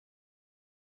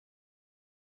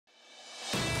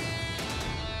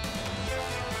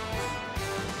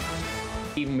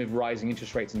even with rising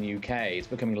interest rates in the UK, it's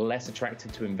becoming less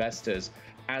attractive to investors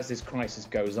as this crisis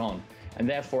goes on. And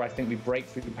therefore, I think we break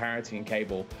through parity in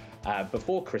cable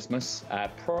before Christmas,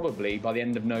 probably by the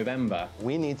end of November.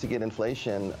 We need to get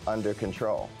inflation under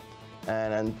control.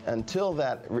 And until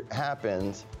that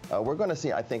happens, we're going to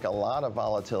see, I think, a lot of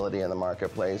volatility in the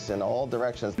marketplace in all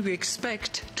directions. We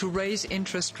expect to raise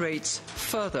interest rates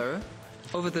further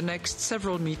over the next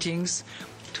several meetings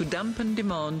to dampen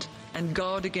demand and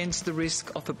guard against the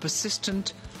risk of a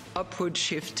persistent upward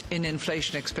shift in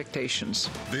inflation expectations.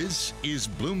 This is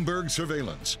Bloomberg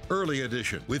Surveillance, Early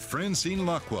Edition with Francine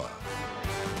Lacqua.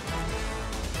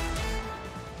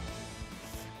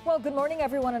 Well, good morning,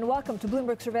 everyone, and welcome to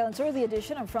Bloomberg Surveillance Early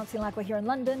Edition. I'm Francine Lacqua here in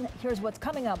London. Here's what's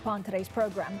coming up on today's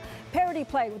program. Parity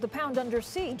play with the pound under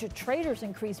siege. Traders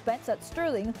increase bets that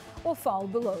sterling will fall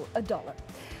below $1.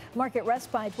 Market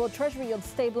respite. Will Treasury yields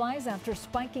stabilize after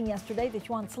spiking yesterday? The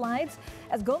yuan slides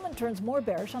as Goldman turns more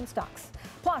bearish on stocks.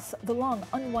 Plus, the long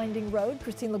unwinding road.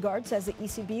 Christine Lagarde says the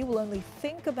ECB will only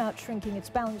think about shrinking its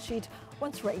balance sheet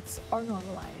once rates are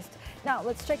normalized. Now,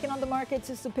 let's check in on the markets.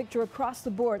 This is the picture across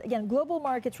the board. Again, global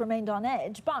markets remained on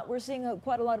edge, but we're seeing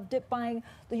quite a lot of dip buying.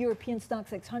 The European stock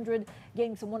 600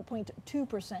 gaining some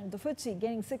 1.2%. The FTSE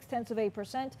gaining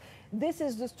 0.6%. This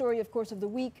is the story, of course, of the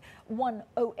week,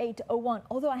 108.01.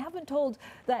 Although I have been told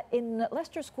that in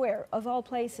Leicester Square, of all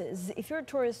places, if you're a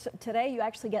tourist today, you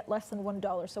actually get less than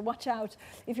 $1. So watch out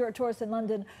if you're a tourist in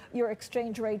London, your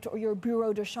exchange rate or your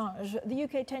bureau de change. The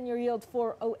UK 10-year yield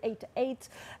 4.088.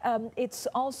 It's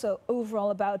also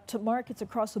overall about markets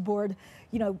across the board,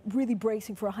 really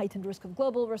bracing for a heightened risk of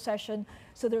global recession.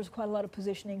 So there's quite a lot of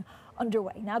positioning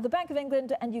underway. Now, the Bank of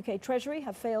England and UK Treasury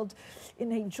have failed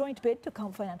in a joint bid to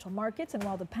calm financial markets. And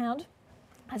while the pound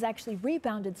has actually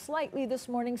rebounded slightly this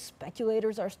morning,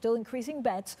 speculators are still increasing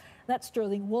bets that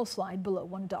sterling will slide below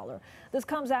 $1. This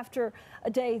comes after a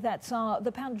day that saw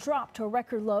the pound drop to a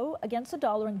record low against the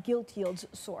dollar and gilt yields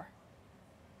soar.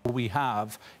 We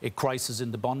have a crisis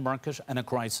in the bond market and a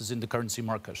crisis in the currency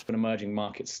market. An emerging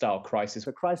market style crisis.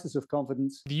 A crisis of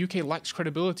confidence. The UK lacks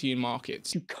credibility in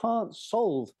markets. You can't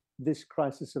solve this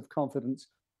crisis of confidence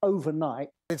overnight.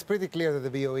 It's pretty clear that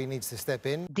the BOE needs to step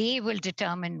in. They will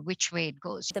determine which way it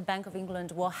goes. The Bank of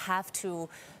England will have to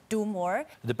do more.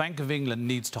 The Bank of England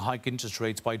needs to hike interest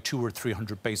rates by 200 or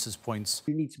 300 basis points.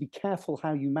 You need to be careful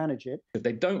how you manage it. If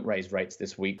they don't raise rates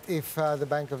this week, if the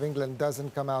Bank of England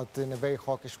doesn't come out in a very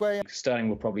hawkish way, sterling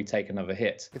will probably take another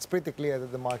hit. It's pretty clear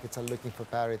that the markets are looking for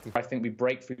parity. I think we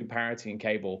break through parity in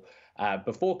cable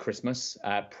before Christmas,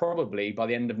 probably by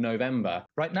the end of November.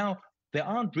 Right now, there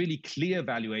aren't really clear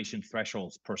valuation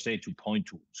thresholds per se to point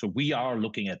to. So we are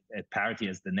looking at parity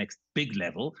as the next big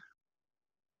level.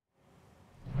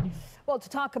 Well, to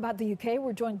talk about the UK,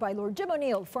 we're joined by Lord Jim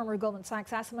O'Neill, former Goldman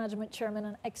Sachs Asset Management Chairman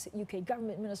and ex-UK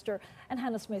Government Minister, and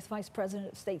Hannah Smith, Vice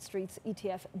President of State Street's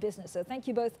ETF business. So thank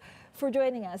you both for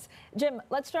joining us. Jim,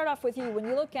 let's start off with you. When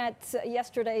you look at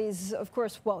yesterday's, of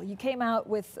course, well, you came out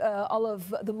with all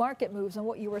of the market moves and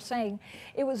what you were saying.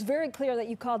 It was very clear that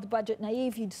you called the budget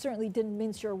naive. You certainly didn't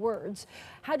mince your words.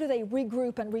 How do they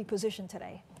regroup and reposition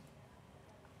today?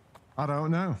 I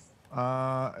don't know.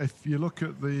 If you look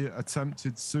at the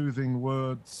attempted soothing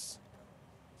words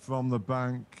from the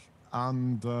bank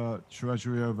and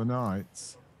Treasury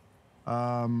overnight,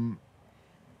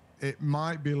 it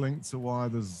might be linked to why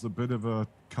there's a bit of a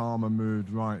calmer mood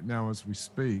right now as we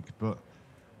speak. But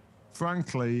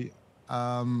frankly,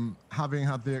 having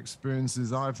had the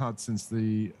experiences I've had since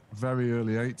the very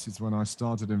early 80s when I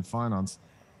started in finance,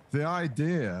 the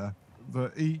idea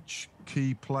that each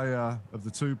key player of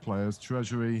the two players,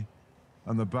 Treasury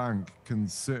and the bank, can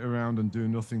sit around and do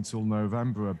nothing till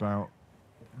November about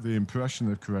the impression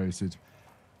they've created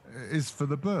is for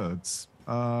the birds.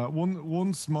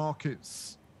 Once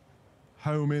markets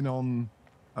home in on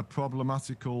a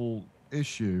problematical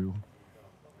issue,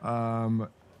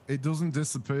 it doesn't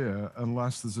disappear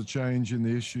unless there's a change in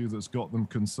the issue that's got them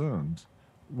concerned,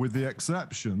 with the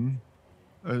exception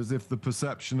as if the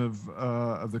perception of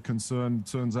the concern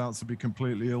turns out to be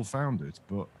completely ill-founded.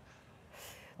 But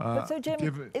so,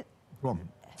 Jim, go on.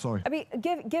 Sorry. I mean,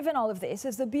 given all of this,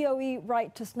 is the BOE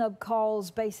right to snub calls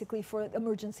basically for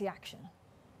emergency action?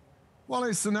 Well,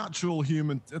 it's a natural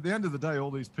human. At the end of the day,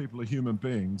 all these people are human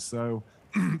beings. So,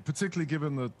 particularly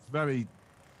given the very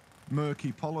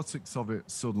murky politics of it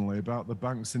suddenly about the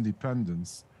bank's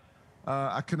independence,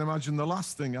 I can imagine the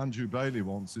last thing Andrew Bailey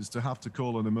wants is to have to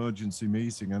call an emergency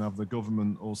meeting and have the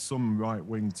government or some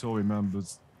right-wing Tory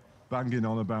members banging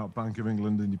on about Bank of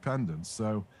England independence.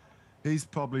 So he's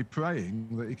probably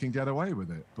praying that he can get away with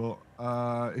it. But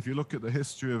if you look at the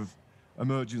history of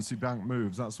emergency bank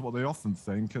moves. That's what they often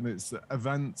think, and it's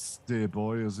events, dear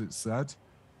boy, as it's said,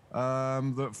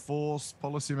 that force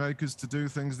policymakers to do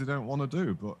things they don't want to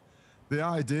do. But the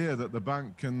idea that the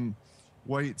bank can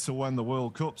wait till when the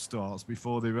World Cup starts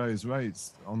before they raise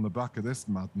rates on the back of this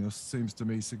madness seems to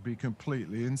me to be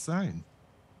completely insane.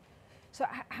 So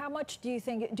how much do you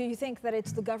think that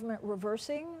it's the government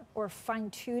reversing or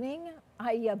fine-tuning,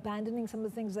 i.e. abandoning some of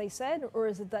the things they said, or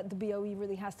is it that the BOE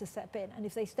really has to step in? And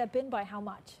if they step in, by how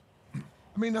much? I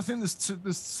mean, I think there's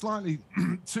two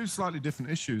slightly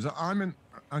different issues. I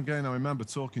remember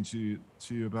talking to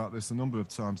you about this a number of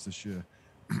times this year.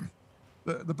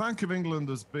 The Bank of England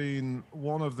has been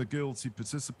one of the guilty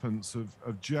participants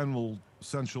of general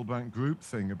central bank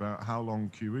groupthink about how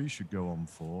long QE should go on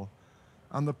for.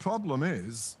 And the problem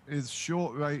is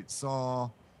short rates are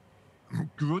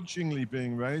grudgingly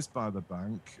being raised by the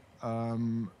bank,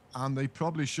 and they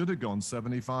probably should have gone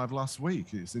 75 last week.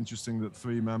 It's interesting that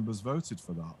 3 members voted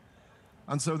for that.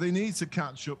 And so they need to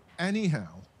catch up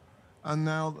anyhow. And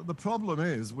now the problem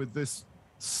is with this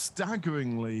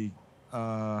staggeringly,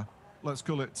 let's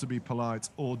call it, to be polite,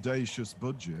 audacious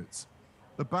budget,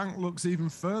 the bank looks even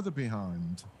further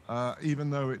behind, even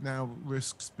though it now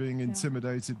risks being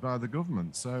intimidated by the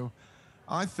government. So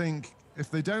I think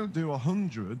if they don't do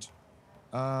 100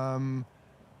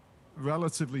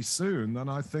 relatively soon, then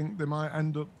I think they might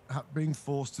end up being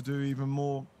forced to do even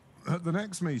more at the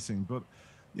next meeting. But,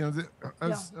 you know,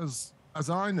 as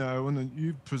I know, and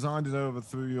you've presided over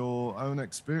through your own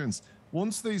experience,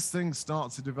 once these things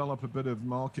start to develop a bit of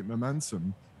market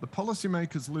momentum, the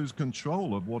policymakers lose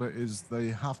control of what it is they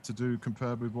have to do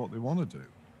compared with what they want to do.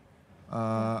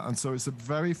 And so it's a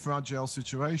very fragile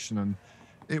situation. And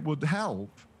it would help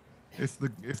if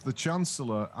the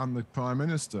Chancellor and the Prime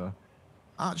Minister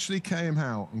actually came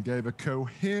out and gave a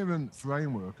coherent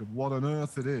framework of what on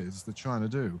earth it is they're trying to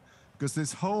do. Because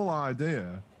this whole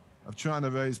idea of trying to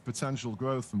raise potential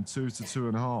growth from 2 to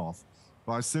 2.5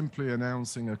 by simply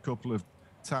announcing a couple of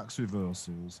tax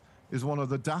reversals is one of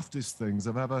the daftest things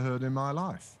I've ever heard in my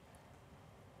life.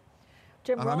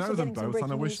 Jim, and I know them both,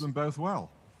 and I wish them both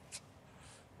well.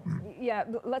 Yeah,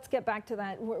 let's get back to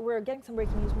that. We're getting some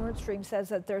breaking news. Nord Stream says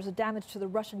that there's a damage to the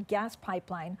Russian gas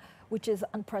pipeline, which is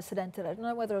unprecedented. I don't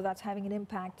know whether that's having an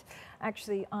impact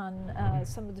actually on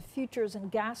some of the futures in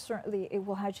gas. Certainly it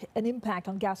will have an impact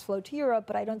on gas flow to Europe,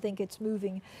 but I don't think it's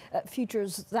moving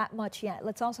futures that much yet.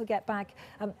 Let's also get back,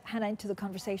 Hannah, into the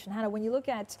conversation. Hannah, when you look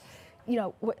at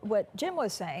what Jim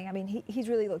was saying, I mean, he's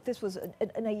really, look, this was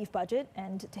a naive budget,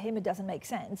 and to him it doesn't make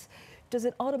sense. Does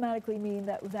it automatically mean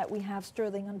that we have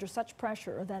sterling under such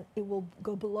pressure that it will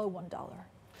go below $1?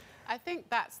 I think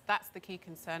that's the key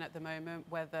concern at the moment,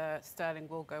 whether sterling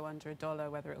will go under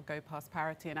 $1, whether it will go past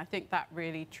parity. And I think that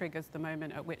really triggers the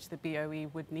moment at which the BOE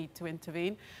would need to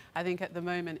intervene. I think at the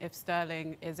moment, if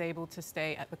sterling is able to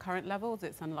stay at the current levels,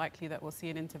 it's unlikely that we'll see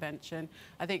an intervention.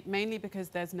 I think mainly because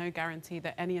there's no guarantee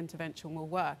that any intervention will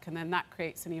work. And then that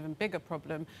creates an even bigger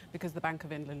problem because the Bank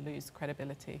of England lose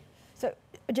credibility. So,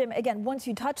 Jim, again, once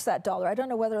you touch that dollar, I don't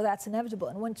know whether that's inevitable.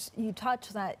 And once you touch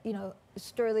that,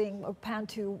 sterling or pound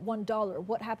to $1,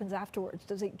 what happens afterwards?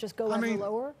 Does it just go ever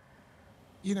lower?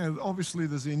 Obviously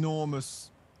there's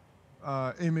enormous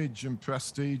image and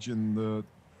prestige in the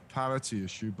parity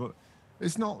issue, but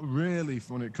it's not really,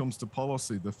 when it comes to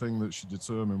policy, the thing that should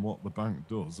determine what the bank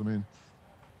does. I mean,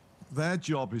 their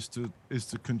job is to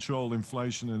control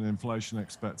inflation and inflation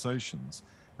expectations.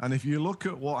 And if you look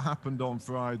at what happened on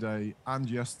Friday and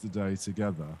yesterday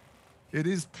together, it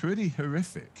is pretty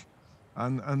horrific.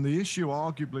 And the issue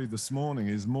arguably this morning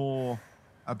is more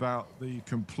about the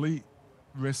complete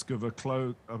risk of a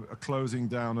closing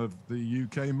down of the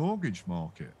UK mortgage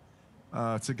market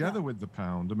together with the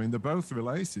pound. I mean, they're both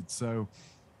related. So,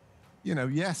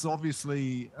 yes,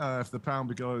 obviously, if the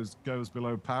pound goes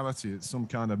below parity, it's some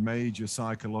kind of major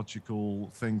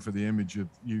psychological thing for the image of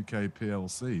UK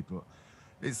PLC. But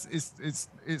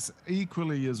it's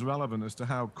equally as relevant as to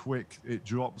how quick it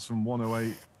drops from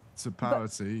 108 to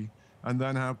parity, and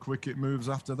then how quick it moves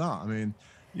after that. I mean,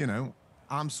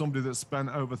 I'm somebody that's spent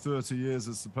over 30 years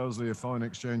as supposedly a foreign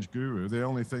exchange guru. The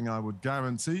only thing I would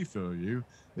guarantee for you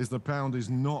is the pound is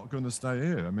not going to stay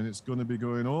here. I mean, it's going to be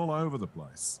going all over the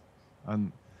place.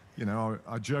 And,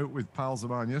 I joked with pals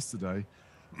of mine yesterday,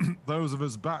 those of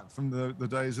us back from the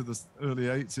days of the early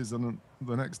 80s and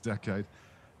the next decade,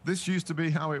 this used to be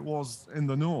how it was in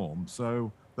the norm.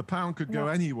 So the pound could go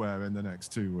anywhere in the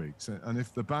next 2 weeks. And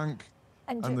if the bank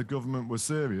and the government were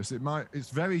serious, it's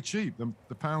very cheap.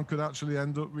 The pound could actually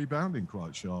end up rebounding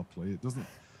quite sharply. It doesn't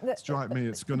strike me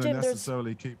it's going to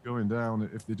necessarily keep going down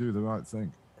if they do the right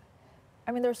thing.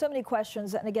 I mean, there are so many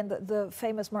questions, and again, the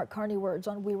famous Mark Carney words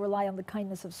on "we rely on the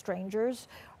kindness of strangers."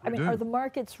 I mean, are the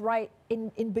markets right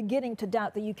in beginning to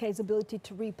doubt the UK's ability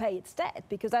to repay its debt?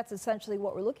 Because that's essentially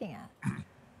what we're looking at.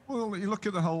 Well, you look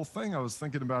at the whole thing. I was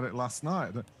thinking about it last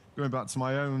night, going back to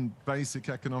my own basic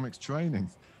economics training.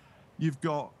 You've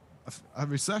got a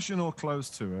recession or close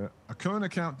to it, a current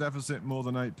account deficit more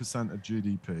than 8% of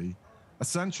GDP, a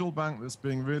central bank that's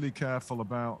being really careful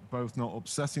about both not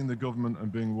upsetting the government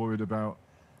and being worried about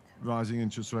rising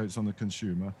interest rates on the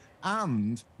consumer.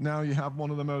 And now you have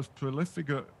one of the most prolific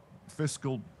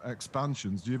fiscal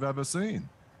expansions you've ever seen.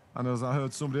 And as I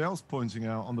heard somebody else pointing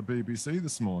out on the BBC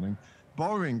this morning,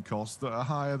 borrowing costs that are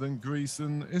higher than Greece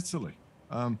and Italy.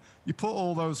 You put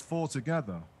all those four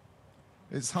together,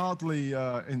 it's hardly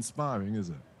inspiring, is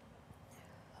it?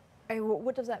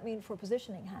 What does that mean for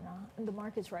positioning, Hannah, in the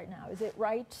markets right now? Is it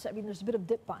right? I mean, there's a bit of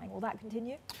dip buying. Will that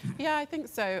continue? Yeah, I think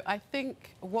so. I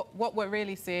think what we're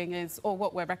really seeing is, or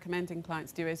what we're recommending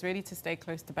clients do, is really to stay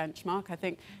close to benchmark. I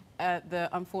think the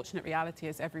unfortunate reality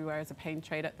is everywhere is a pain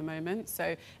trade at the moment.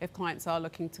 So if clients are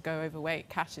looking to go overweight,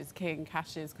 cash is king.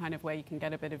 Cash is kind of where you can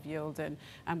get a bit of yield and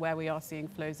where we are seeing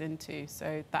flows into.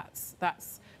 So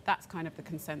that's kind of the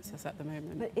consensus at the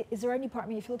moment. But is there any part, I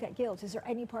mean, if you look at gilts, is there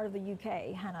any part of the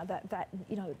UK, Hannah, that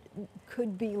you know,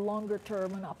 could be longer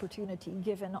term an opportunity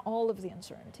given all of the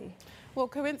uncertainty? Well,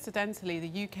 coincidentally,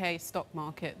 the UK stock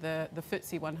market, the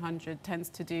FTSE 100,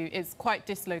 is quite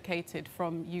dislocated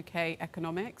from UK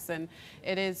economics, and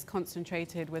it is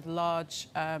concentrated with large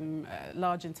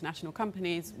international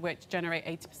companies which generate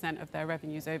 80% of their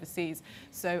revenues overseas.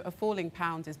 So a falling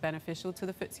pound is beneficial to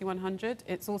the FTSE 100.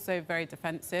 It's also very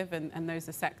defensive, and those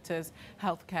are sectors,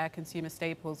 healthcare, consumer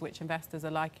staples, which investors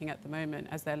are liking at the moment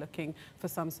as they're looking for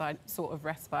some sort of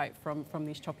respite from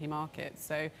these choppy markets.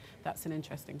 So that's an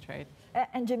interesting trade.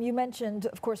 And Jim, you mentioned,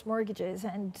 of course, mortgages,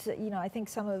 and you know, I think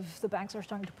some of the banks are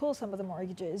starting to pull some of the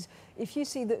mortgages. If you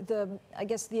see the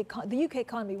UK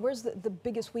economy, where's the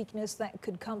biggest weakness that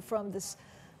could come from this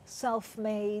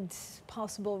self-made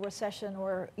possible recession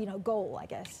or, you know, goal, I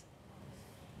guess?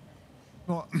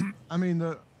 Well, I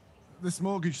mean, this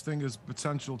mortgage thing has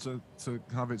potential to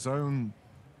have its own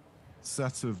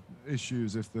set of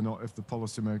issues if the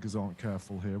policymakers aren't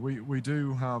careful here. We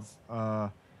do have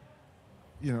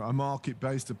you know, a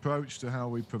market-based approach to how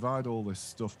we provide all this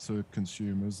stuff to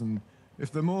consumers, and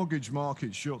if the mortgage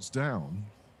market shuts down,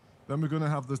 then we're going to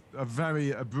have a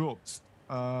very abrupt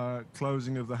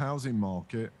closing of the housing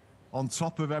market on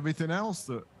top of everything else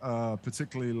that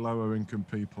particularly lower income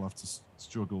people have to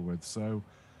struggle with. So,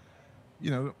 you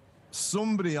know,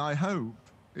 somebody, I hope,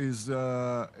 is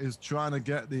trying to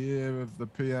get the ear of the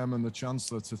PM and the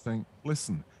Chancellor to think,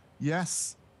 listen,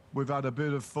 yes, we've had a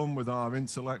bit of fun with our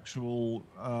intellectual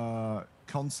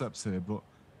concepts here, but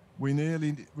we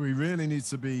really need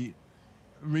to be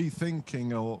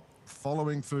rethinking or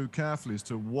following through carefully as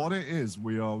to what it is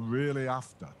we are really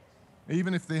after.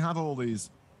 Even if they have all these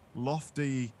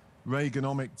lofty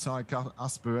Reaganomic type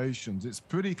aspirations, it's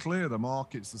pretty clear the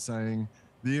markets are saying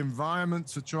the environment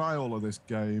to try all of this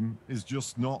game is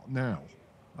just not now.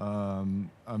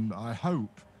 And I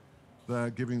hope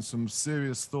they're giving some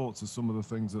serious thought to some of the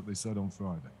things that they said on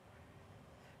Friday.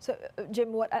 So,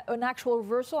 Jim, an actual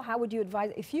reversal, how would you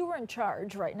advise, if you were in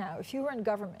charge right now, if you were in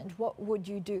government, what would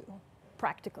you do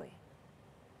practically?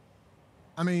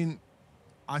 I mean,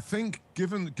 I think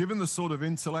given the sort of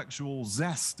intellectual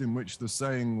zest in which they're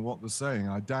saying what they're saying,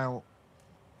 I doubt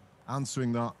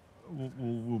answering that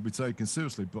will be taken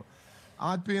seriously. But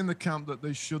I'd be in the camp that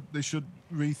they should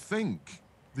rethink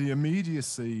the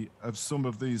immediacy of some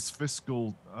of these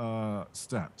fiscal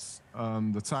steps,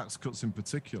 the tax cuts in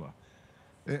particular.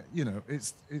 You know,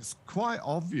 it's quite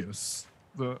obvious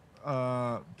that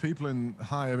people in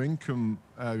higher income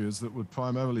areas that would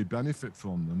primarily benefit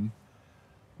from them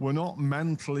were not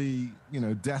mentally, you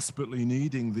know, desperately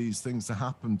needing these things to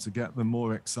happen to get them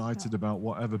more excited about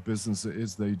whatever business it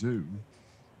is they do.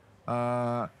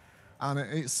 And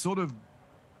it's sort of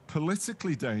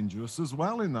politically dangerous as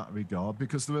well in that regard,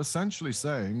 because they're essentially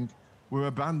saying we're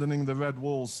abandoning the red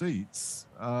wall seats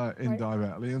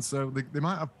indirectly, right. And so they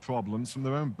might have problems from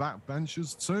their own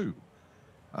backbenchers too.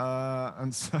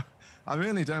 And so I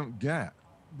really don't get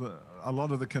a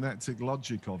lot of the kinetic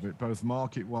logic of it, both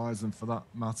market-wise and, for that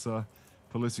matter,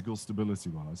 political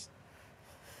stability-wise.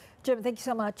 Jim, thank you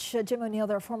so much. Jim O'Neill,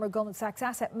 there, former Goldman Sachs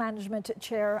Asset Management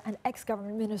Chair and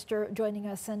ex-government minister, joining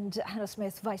us, and Hannah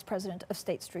Smith, Vice President of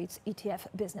State Street's ETF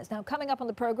business. Now, coming up on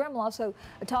the program, we'll also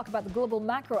talk about the global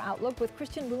macro outlook with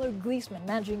Christian Müller-Gliessman,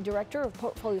 Managing Director of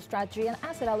Portfolio Strategy and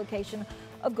Asset Allocation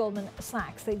of Goldman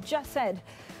Sachs. They just said,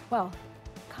 well,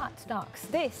 cut stocks.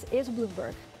 This is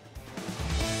Bloomberg.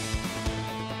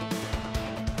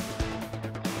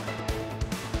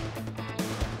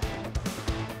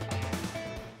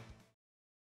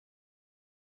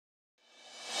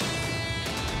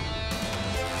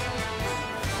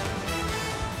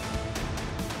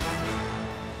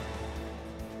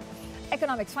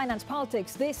 Economics, finance,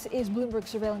 politics. This is Bloomberg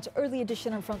Surveillance Early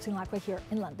Edition. I'm Francine Lacqua here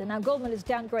in London. Now, Goldman is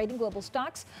downgrading global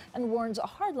stocks and warns a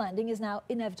hard landing is now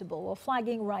inevitable, while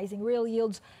flagging rising real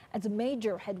yields as a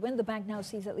major headwind. The bank now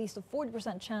sees at least a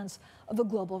 40% chance of a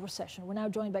global recession. We're now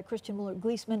joined by Christian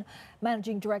Muller-Gleesman,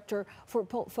 Managing Director for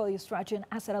Portfolio Strategy and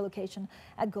Asset Allocation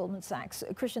at Goldman Sachs.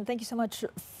 Christian, thank you so much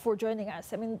for joining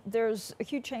us. I mean, there's a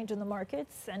huge change in the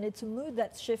markets, and it's a mood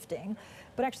that's shifting.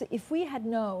 But actually, if we had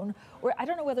known, or I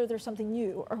don't know whether there's something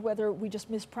new or whether we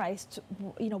just mispriced,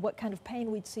 what kind of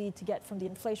pain we'd see to get from the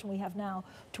inflation we have now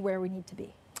to where we need to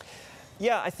be.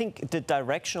 Yeah, I think the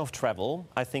direction of travel,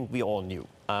 I think we all knew.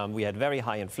 We had very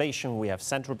high inflation. We have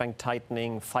central bank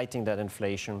tightening, fighting that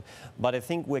inflation. But I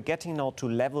think we're getting now to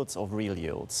levels of real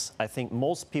yields. I think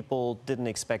most people didn't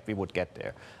expect we would get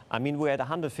there. I mean, we're at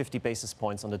 150 basis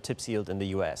points on the TIPS yield in the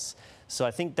US. So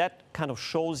I think that kind of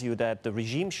shows you that the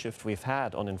regime shift we've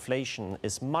had on inflation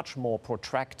is much more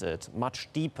protracted, much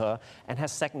deeper, and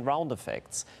has second round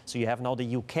effects. So you have now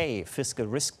the UK fiscal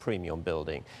risk premium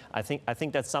building. I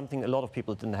think that's something a lot of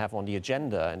people didn't have on the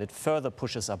agenda, and it further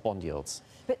pushes up bond yields.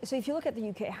 But so if you look at the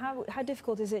UK, how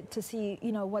difficult is it to see,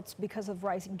 what's because of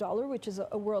rising dollar, which is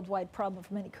a worldwide problem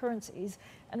for many currencies,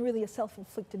 and really a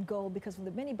self-inflicted goal because of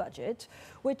the mini budget,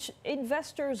 which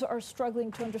investors are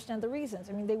struggling to understand the reasons.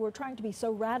 I mean, they were trying to be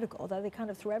so radical that they kind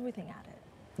of threw everything at it.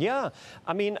 Yeah,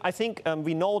 I mean, I think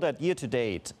we know that year to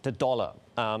date, the dollar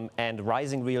and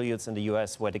rising real yields in the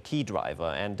US were the key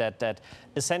driver, and that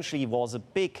essentially was a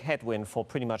big headwind for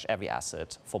pretty much every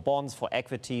asset. For bonds, for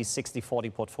equities,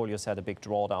 60-40 portfolios had a big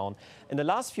drawdown. In the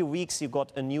last few weeks, you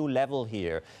got a new level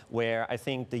here where I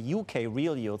think the UK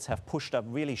real yields have pushed up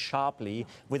really sharply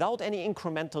without any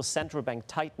incremental central bank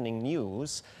tightening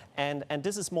news. And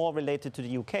this is more related to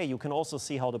the UK. You can also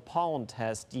see how the pound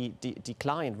has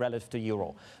declined relative to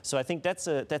euro. So I think that's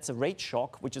a rate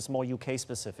shock, which is more UK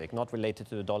specific, not related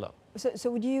to the dollar. So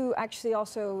would you actually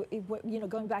also,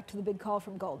 going back to the big call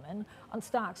from Goldman, on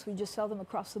stocks, we just sell them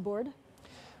across the board?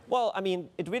 Well, I mean,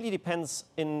 it really depends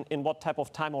in what type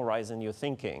of time horizon you're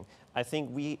thinking. I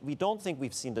think we don't think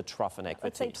we've seen the trough in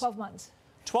equities. Let's say 12 months.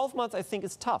 12 months, I think,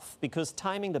 is tough because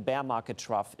timing the bear market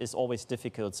trough is always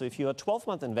difficult. So if you're a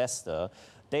 12-month investor,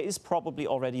 there is probably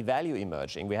already value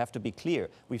emerging. We have to be clear.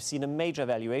 We've seen a major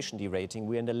valuation derating.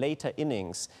 We're in the later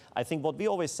innings. I think what we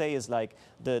always say is like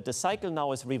the cycle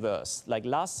now is reversed. Like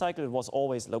last cycle, it was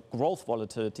always growth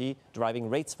volatility driving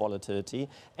rates volatility,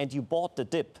 and you bought the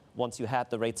dip once you had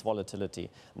the rates volatility.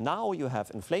 Now you have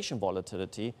inflation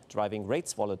volatility driving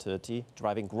rates volatility,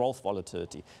 driving growth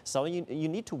volatility. So you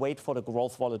need to wait for the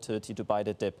growth volatility to buy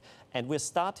the dip. And we're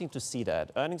starting to see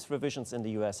that. Earnings revisions in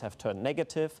the US have turned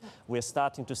negative. We're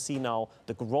starting to see now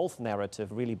the growth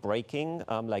narrative really breaking,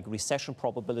 like recession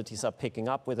probabilities are picking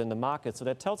up within the market. So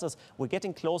that tells us we're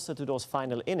getting closer to those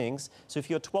final innings. So if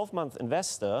you're a 12-month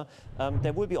investor,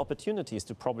 there will be opportunities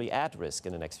to probably add risk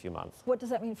in the next few months. What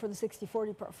does that mean for the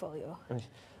 60-40 portfolio?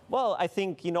 Well, I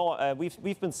think,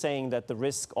 we've been saying that the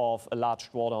risk of a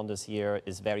large drawdown this year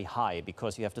is very high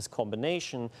because you have this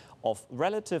combination of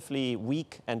relatively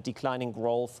weak and declining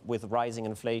growth with rising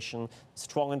inflation,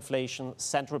 strong inflation,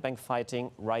 central bank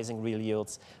fighting, rising real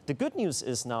yields. The good news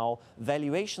is now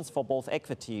valuations for both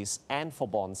equities and for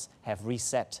bonds have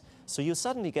reset. So you're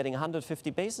suddenly getting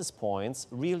 150 basis points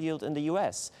real yield in the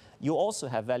US. You also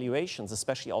have valuations,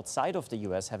 especially outside of the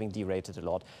US, having derated a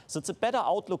lot. So it's a better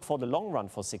outlook for the long run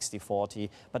for 60-40.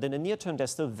 But in the near term, they're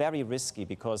still very risky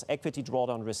because equity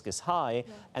drawdown risk is high,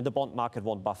 and the bond market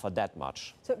won't buffer that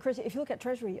much. So, Chris, if you look at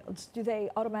Treasury yields, do they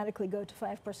automatically go to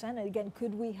 5%? And again,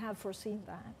 could we have foreseen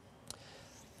that?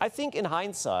 I think in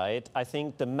hindsight, I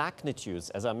think the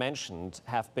magnitudes, as I mentioned,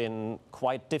 have been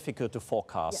quite difficult to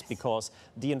forecast because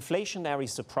the inflationary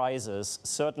surprises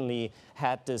certainly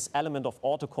had this element of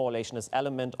autocorrelation, this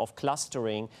element of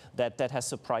clustering that has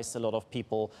surprised a lot of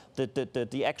people.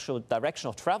 The actual direction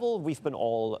of travel we've been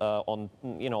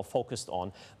all focused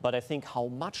on. But I think how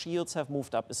much yields have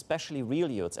moved up, especially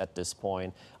real yields at this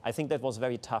point, I think that was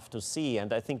very tough to see.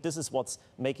 And I think this is what's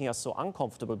making us so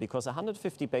uncomfortable because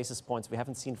 150 basis points we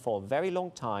haven't seen for a very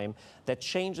long time. That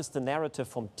changes the narrative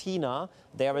from Tina,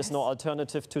 there is no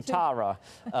alternative to Tara.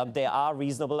 There are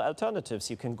reasonable alternatives.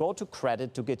 You can go to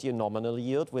credit to get your nominal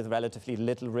yield with relatively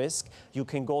little risk. You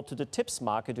can go to the TIPS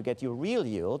market to get your real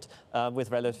yield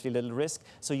with relatively little risk.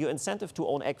 So your incentive to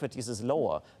own equities is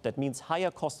lower. That means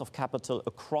higher cost of capital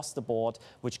across the board,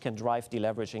 which can drive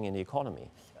deleveraging in the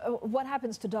economy. What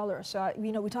happens to dollars? So,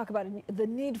 we talk about the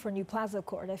need for a new Plaza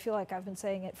Accord. I feel like I've been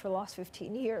saying it for the last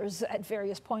 15 years at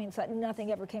various points that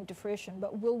nothing ever came to fruition.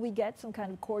 But will we get some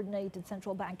kind of coordinated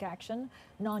central bank action,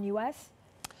 non-US?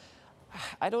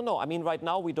 I don't know. I mean, right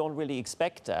now we don't really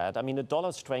expect that. I mean, the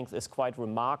dollar strength is quite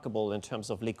remarkable in terms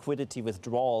of liquidity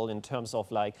withdrawal, in terms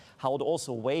of like how it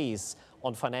also weighs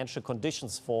on financial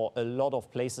conditions for a lot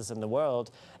of places in the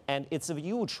world. And it's a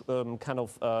huge kind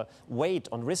of weight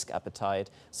on risk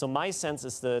appetite. So my sense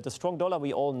is the strong dollar,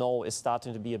 we all know, is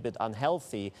starting to be a bit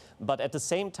unhealthy. But at the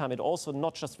same time, it also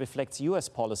not just reflects US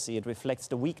policy, it reflects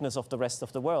the weakness of the rest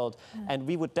of the world. And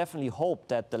we would definitely hope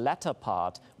that the latter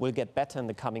part will get better in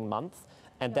the coming month.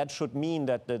 And that should mean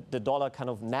that the dollar kind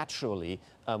of naturally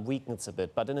weakens a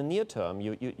bit. But in the near term,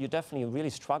 you definitely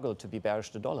really struggle to be bearish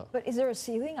the dollar. But is there a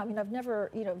ceiling? I mean, I've never,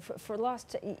 you know, for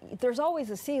last, there's always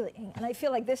a ceiling. And I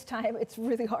feel like this time it's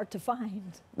really hard to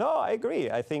find. No, I agree.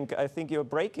 I think you're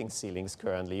breaking ceilings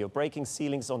currently. You're breaking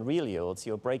ceilings on real yields.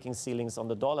 You're breaking ceilings on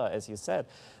the dollar, as you said.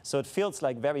 So it feels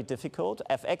like very difficult.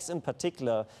 FX in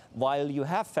particular, while you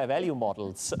have fair value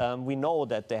models, we know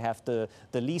that they have the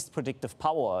least predictive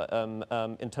power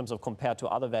in terms of compared to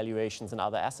other valuations and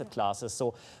other asset classes.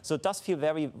 So it does feel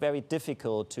very, very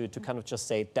difficult to kind of just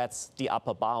say that's the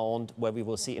upper bound where we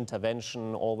will see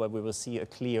intervention or where we will see a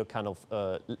clear kind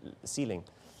of ceiling.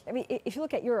 I mean, if you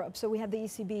look at Europe, so we had the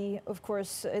ECB, of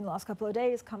course, in the last couple of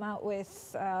days come out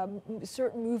with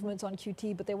certain movements on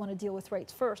QT, but they want to deal with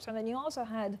rates first. And then you also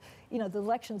had, you know, the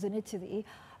elections in Italy.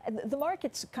 And the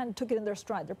markets kind of took it in their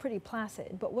stride. They're pretty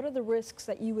placid. But what are the risks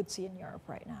that you would see in Europe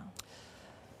right now?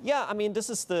 Yeah, I mean,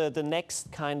 this is the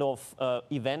next kind of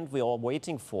event we are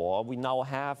waiting for. We now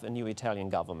have a new Italian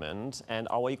government, and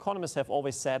our economists have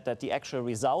always said that the actual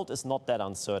result is not that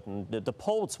uncertain. The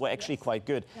polls were actually quite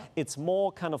good. Yeah. It's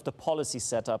more kind of the policy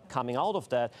setup coming out of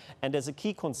that, and there's a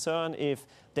key concern if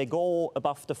they go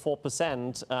above the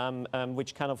 4%,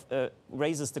 which kind of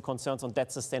raises the concerns on debt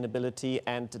sustainability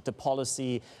and the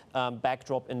policy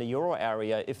backdrop in the euro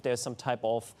area, if there's some type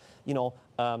of, you know,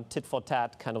 tit for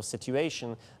tat kind of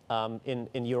situation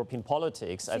in European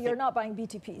politics. So you're not buying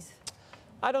BTPs?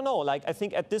 I don't know. Like, I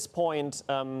think at this point,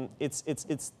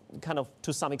 it's kind of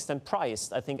to some extent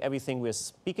priced. I think everything we're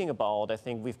speaking about, I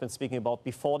think we've been speaking about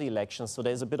before the election. So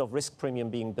there's a bit of risk premium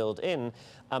being built in.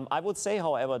 I would say,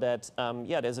 however, that,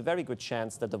 yeah, there's a very good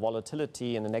chance that the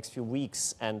volatility in the next few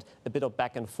weeks and a bit of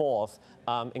back and forth,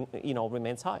 you know,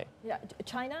 remains high. Yeah,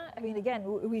 China, I mean, again,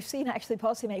 we've seen actually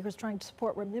policymakers trying to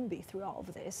support renminbi through all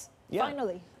of this. Yeah.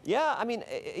 Finally. Yeah, I mean,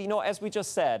 you know, as we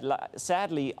just said,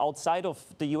 sadly, outside of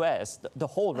the US, the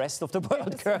whole rest of the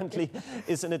world currently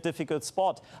is in a difficult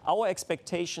spot. Our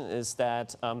expectation is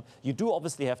that you do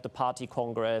obviously have the party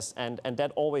congress, and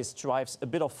that always drives a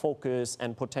bit of focus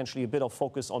and potentially a bit of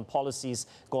focus on policies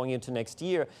going into next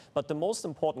year. But the most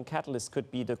important catalyst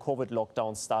could be the COVID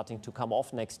lockdown starting to come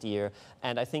off next year.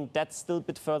 And I think that's still a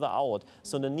bit further out.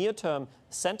 So in the near term,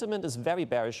 sentiment is very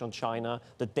bearish on China.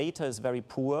 The data is very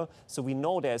poor. So we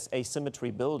know there's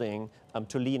asymmetry building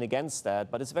to lean against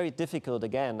that. But it's very difficult,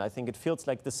 again. I think it feels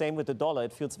like the same with the dollar.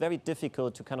 It feels very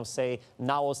difficult to kind of say,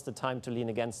 now is the time to lean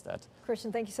against that.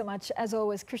 Christian, thank you so much. As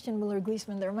always, Christian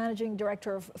Müller-Gleesman, the Managing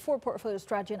Director for Portfolio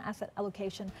Strategy and Asset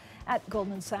Allocation at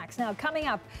Goldman Sachs. Now, coming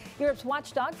up, Europe's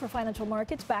watchdog for financial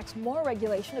markets backs more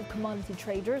regulation of commodity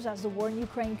traders as the war in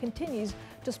Ukraine continues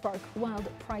to spark wild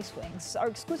price swings. Our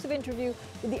exclusive interview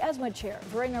with the ESMA chair,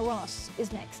 Verena Ross,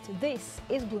 is next. This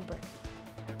is Bloomberg.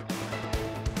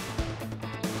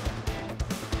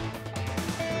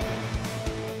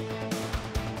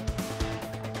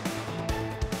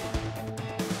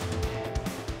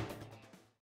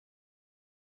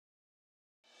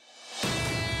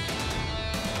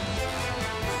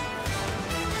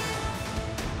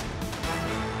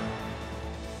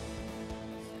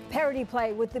 Parity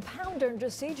play with the pound under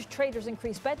siege. Traders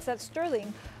increase bets that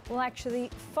sterling will actually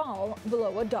fall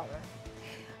below $1.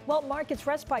 Well, markets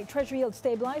respite. Treasury yields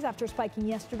stabilize after spiking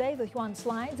yesterday. The yuan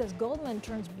slides as Goldman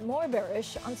turns more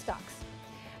bearish on stocks.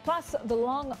 Plus, the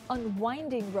long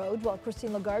unwinding road, while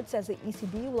Christine Lagarde says the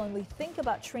ECB will only think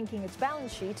about shrinking its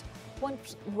balance sheet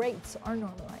once rates are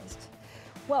normalized.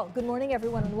 Well, good morning,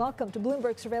 everyone, and welcome to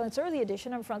Bloomberg Surveillance Early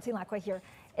Edition. I'm Francine Lacqua here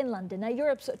in London. Now,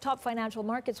 Europe's top financial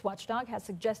markets watchdog has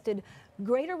suggested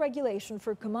greater regulation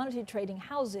for commodity trading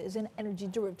houses and energy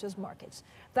derivatives markets.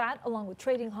 That, along with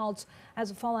trading halts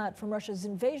as a fallout from Russia's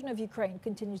invasion of Ukraine,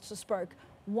 continues to spark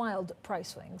wild price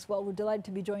swings. Well, we're delighted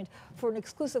to be joined for an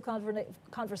exclusive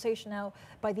conversation now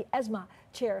by the ESMA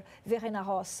chair, Verena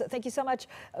Ross. Thank you so much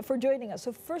for joining us.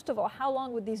 So first of all, how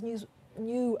long would these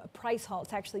new price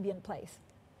halts actually be in place?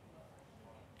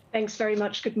 Thanks very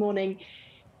much. Good morning.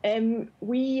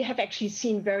 We have actually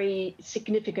seen very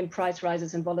significant price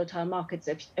rises in volatile markets,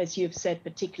 as you have said,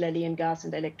 particularly in gas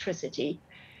and electricity.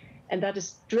 And that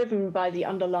is driven by the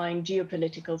underlying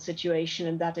geopolitical situation,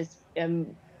 and that is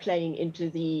playing into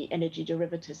the energy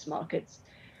derivatives markets.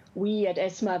 We at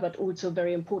ESMA, but also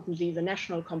very importantly, the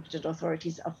national competent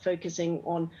authorities are focusing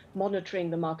on monitoring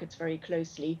the markets very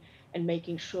closely and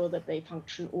making sure that they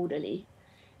function orderly,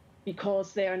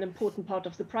 because they're an important part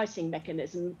of the pricing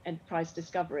mechanism and price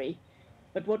discovery.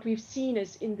 But what we've seen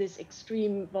is in this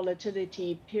extreme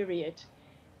volatility period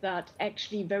that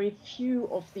actually very few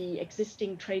of the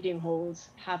existing trading halls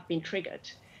have been triggered.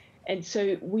 And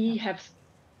so we have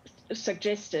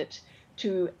suggested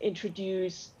to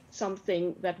introduce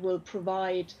something that will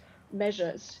provide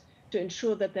measures to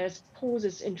ensure that there's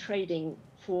pauses in trading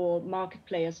for market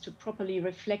players to properly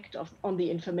reflect on the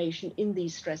information in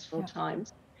these stressful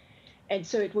times. And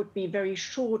so it would be very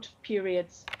short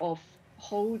periods of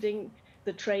holding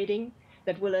the trading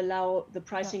that will allow the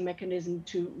pricing mechanism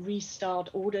to restart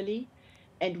orderly,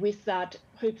 and with that,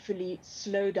 hopefully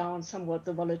slow down somewhat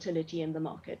the volatility in the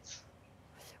markets.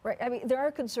 Right. I mean, there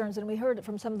are concerns, and we heard it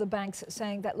from some of the banks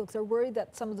saying that, look, they're worried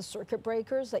that some of the circuit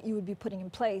breakers that you would be putting in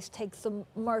place takes the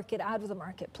market out of the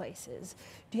marketplaces.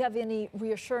 Do you have any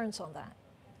reassurance on that?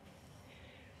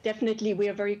 Definitely, we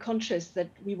are very conscious that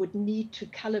we would need to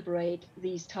calibrate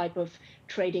these type of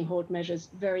trading halt measures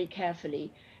very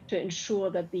carefully to ensure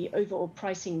that the overall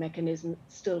pricing mechanism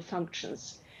still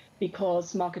functions,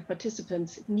 because market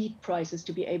participants need prices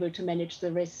to be able to manage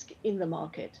the risk in the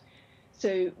market.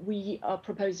 So we are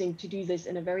proposing to do this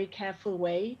in a very careful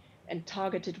way and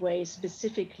targeted way,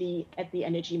 specifically at the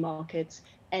energy markets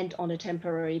and on a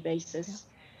temporary basis,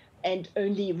 and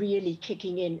only really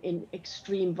kicking in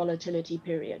extreme volatility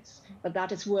periods. But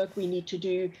that is work we need to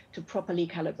do to properly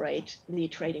calibrate the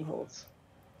trading halts.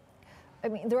 I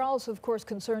mean, there are also, of course,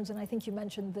 concerns, and I think you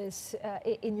mentioned this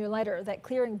in your letter, that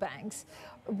clearing banks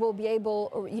will be able,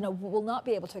 or will not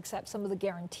be able to accept some of the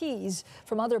guarantees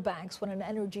from other banks when an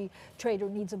energy trader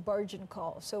needs a margin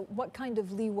call. So what kind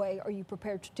of leeway are you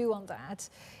prepared to do on that?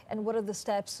 And what are the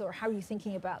steps, or how are you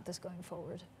thinking about this going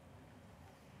forward?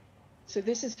 So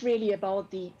this is really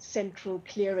about the central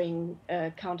clearing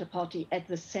counterparty at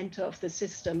the center of the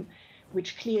system,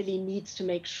 which clearly needs to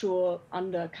make sure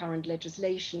under current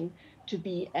legislation to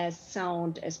be as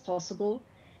sound as possible.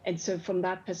 And so from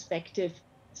that perspective,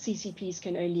 CCPs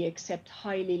can only accept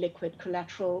highly liquid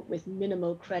collateral with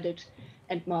minimal credit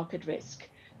and market risk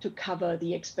to cover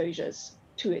the exposures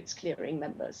to its clearing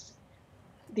members.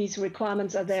 These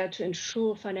requirements are there to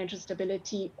ensure financial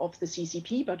stability of the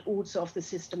CCP, but also of the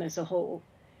system as a whole.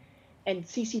 And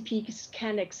CCPs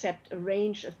can accept a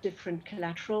range of different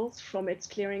collaterals from its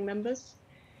clearing members.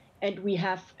 And we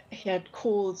have had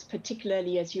calls,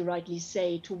 particularly, as you rightly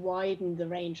say, to widen the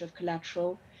range of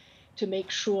collateral to make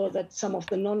sure that some of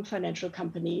the non-financial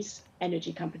companies,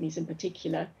 energy companies in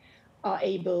particular, are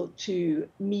able to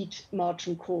meet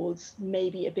margin calls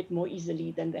maybe a bit more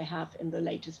easily than they have in the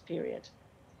latest period.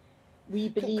 We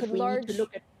believe we need to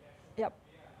look at... Yep.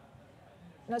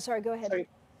 No, sorry, go ahead. Sorry.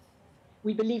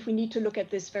 We believe we need to look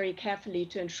at this very carefully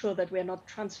to ensure that we're not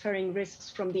transferring risks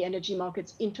from the energy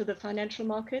markets into the financial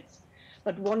markets.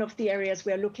 But one of the areas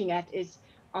we're looking at is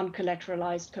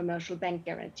uncollateralized commercial bank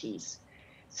guarantees.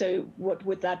 So what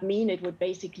would that mean? It would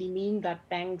basically mean that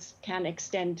banks can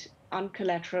extend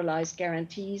uncollateralized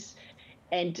guarantees,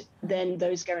 and then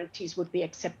those guarantees would be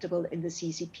acceptable in the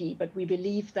CCP. But we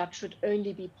believe that should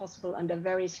only be possible under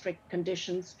very strict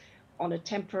conditions on a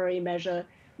temporary measure,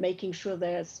 making sure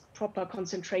there's proper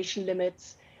concentration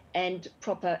limits and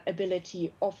proper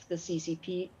ability of the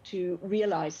CCP to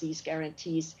realize these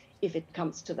guarantees if it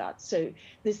comes to that. So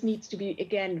this needs to be,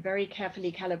 again, very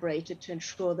carefully calibrated to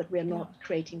ensure that we're not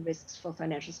creating risks for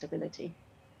financial stability.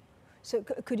 So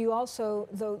could you also,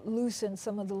 though, loosen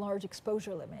some of the large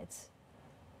exposure limits?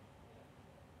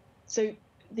 So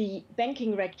the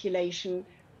banking regulation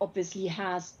obviously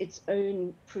has its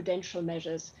own prudential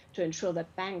measures to ensure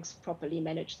that banks properly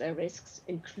manage their risks,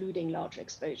 including large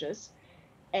exposures.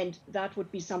 And that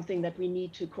would be something that we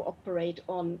need to cooperate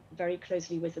on very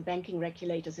closely with the banking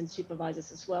regulators and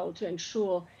supervisors as well, to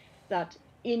ensure that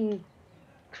in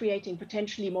creating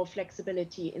potentially more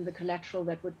flexibility in the collateral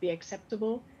that would be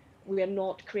acceptable, we are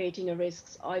not creating a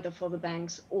risks either for the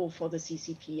banks or for the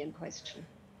CCP in question.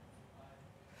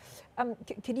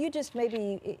 Could you just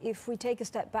maybe, if we take a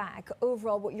step back,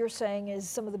 overall what you're saying is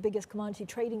some of the biggest commodity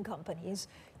trading companies,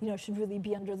 should really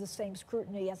be under the same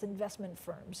scrutiny as investment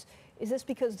firms. Is this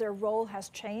because their role has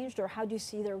changed, or how do you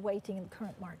see their weighting in the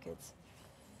current markets?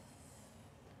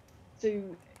 So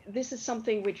this is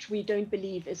something which we don't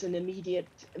believe is an immediate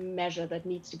measure that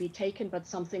needs to be taken, but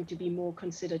something to be more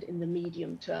considered in the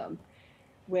medium term,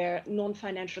 where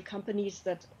non-financial companies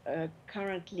that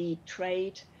currently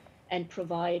trade and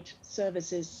provide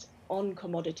services on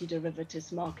commodity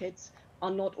derivatives markets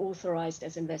are not authorized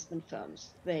as investment firms.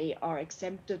 They are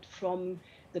exempted from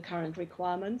the current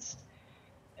requirements.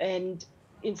 And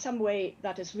in some way,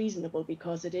 that is reasonable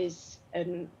because it is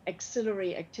an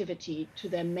auxiliary activity to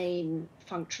their main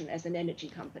function as an energy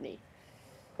company.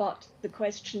 But the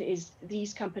question is,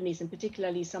 these companies, and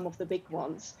particularly some of the big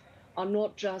ones, are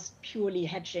not just purely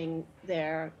hedging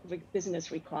their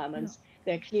business requirements. No.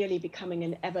 They're clearly becoming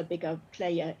an ever bigger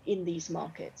player in these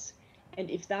markets. And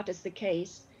if that is the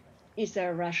case, is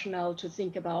there a rationale to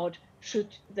think about, should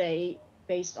they,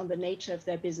 based on the nature of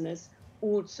their business,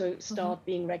 also start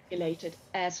being regulated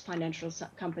as financial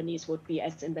companies would be,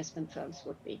 as investment firms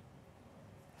would be?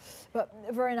 But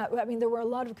Verena, I mean, there were a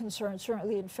lot of concerns,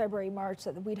 certainly in February, March,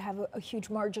 that we'd have a huge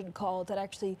margin call that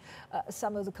actually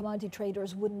some of the commodity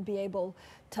traders wouldn't be able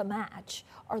to match.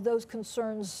 Are those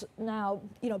concerns now,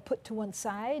 put to one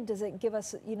side? Does it give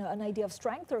us, an idea of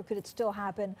strength, or could it still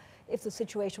happen if the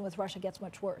situation with Russia gets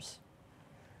much worse?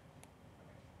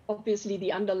 Obviously,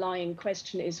 the underlying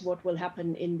question is what will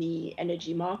happen in the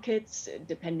energy markets,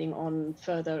 depending on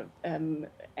further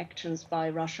actions by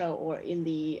Russia or in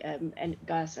the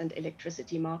gas and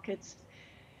electricity markets.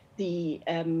 The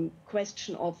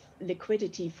question of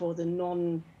liquidity for the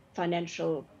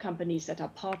non-financial companies that are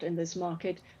part in this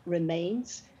market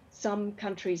remains. Some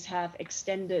countries have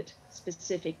extended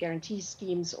specific guarantee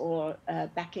schemes or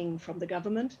backing from the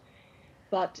government,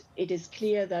 but it is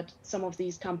clear that some of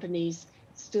these companies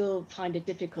still find it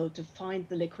difficult to find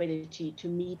the liquidity to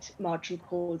meet margin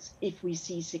calls if we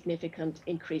see significant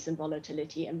increase in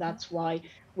volatility. And that's why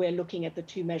we're looking at the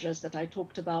two measures that I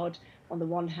talked about. On the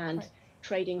one hand,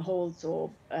 trading holds or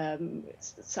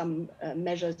some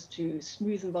measures to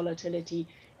smoothen volatility,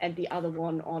 and the other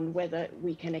one on whether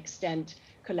we can extend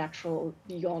collateral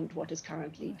beyond what is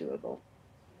currently doable.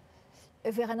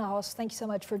 Verena Haas, thank you so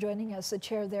much for joining us, the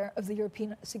chair there of the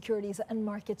European Securities and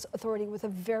Markets Authority, with a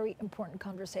very important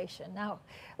conversation. Now,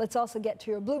 let's also get to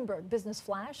your Bloomberg Business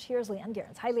Flash. Here's Leanne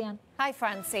Gerrans. Hi, Leanne. Hi,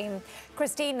 Francine.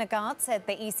 Christine Lagarde said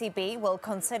the ECB will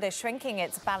consider shrinking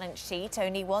its balance sheet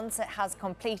only once it has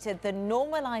completed the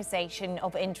normalization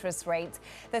of interest rates.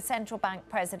 The central bank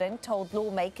president told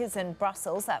lawmakers in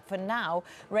Brussels that for now,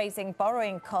 raising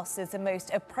borrowing costs is the most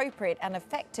appropriate and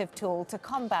effective tool to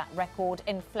combat record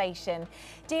inflation.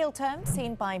 Deal terms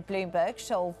seen by Bloomberg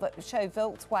show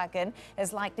Volkswagen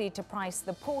is likely to price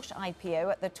the Porsche IPO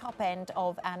at the top end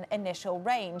of an initial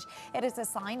range. It is a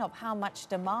sign of how much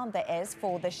demand there is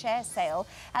for the share sale.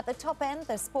 At the top end,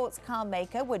 the sports car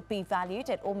maker would be valued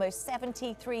at almost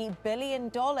 $73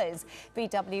 billion.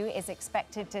 VW is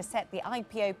expected to set the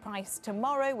IPO price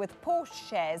tomorrow, with Porsche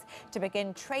shares to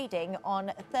begin trading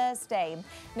on Thursday.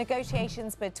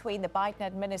 Negotiations between the Biden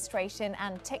administration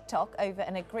and TikTok over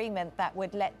an agreement that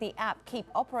would let the app keep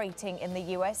operating in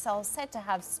the US are said to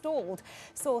have stalled.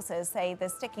 Sources say the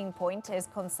sticking point is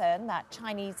concern that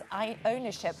Chinese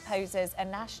ownership poses a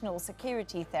national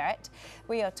security threat.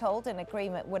 We are told an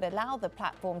agreement would allow the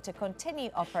platform to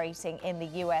continue operating in the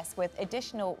US with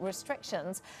additional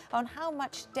restrictions on how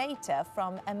much data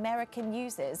from American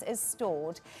users is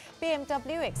stored.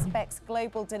 BMW expects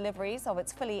global deliveries of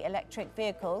its fully electric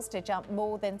vehicles to jump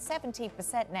more than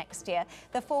 70% next year,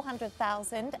 the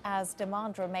 400,000 as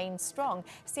demand remains strong.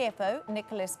 CFO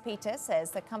Nicholas Peter says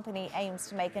the company aims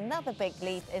to make another big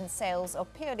leap in sales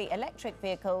of purely electric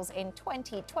vehicles in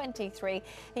 2023.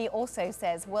 He also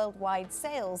says worldwide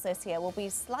sales this year will be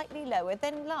slightly lower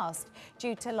than last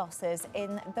due to losses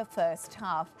in the first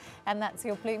half. And that's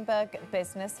your Bloomberg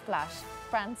Business Flash.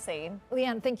 Francine.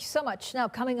 Leanne, thank you so much. Now,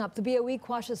 coming up, the BOE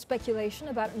quashes speculation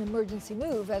about an emergency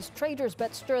move as traders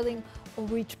bet sterling will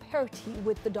reach parity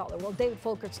with the dollar. Well, David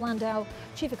Folkerts-Landau,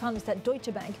 chief economist at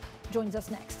Deutsche Bank, joins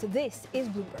us next. This is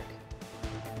Bloomberg.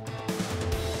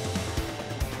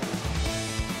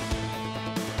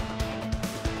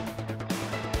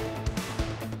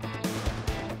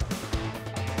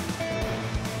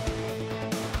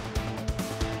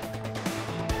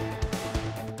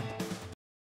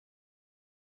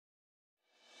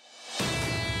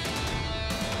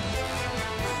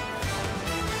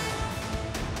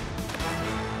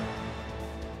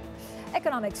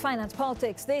 Economics, finance,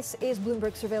 politics. This is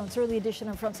Bloomberg Surveillance Early Edition.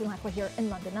 I'm Francine Lacqua here in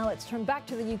London. Now let's turn back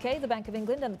to the UK. The Bank of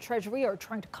England and the Treasury are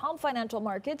trying to calm financial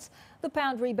markets. The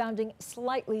pound rebounding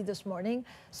slightly this morning.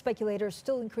 Speculators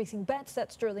still increasing bets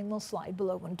that sterling will slide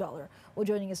below $1. Well,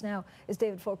 joining us now is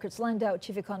David Folkerts-Landau,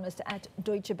 chief economist at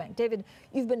Deutsche Bank. David,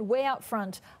 you've been way out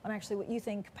front on actually what you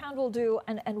think pound will do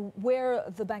and where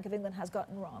the Bank of England has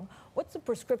gotten wrong. What's the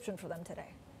prescription for them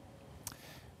today?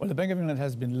 Well, the Bank of England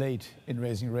has been late in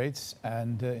raising rates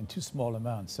and in too small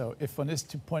amounts. So if one is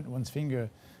to point one's finger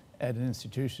at an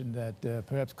institution that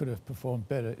perhaps could have performed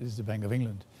better is the Bank of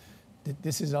England.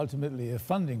 This is ultimately a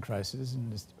funding crisis,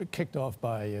 and it's kicked off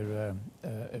by an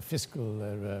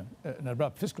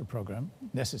abrupt fiscal program,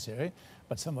 necessary,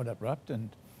 but somewhat abrupt, and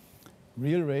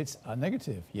real rates are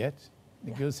negative, yet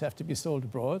the gilts have to be sold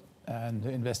abroad, and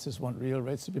investors want real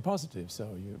rates to be positive,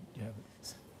 so you have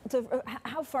it. So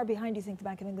how far behind do you think the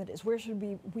Bank of England is? Where should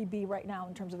we be right now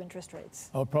in terms of interest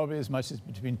rates? Oh, probably as much as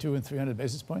between 200 and 300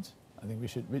 basis points. I think we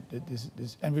should,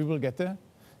 and we will get there.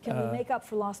 Can we make up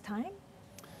for lost time?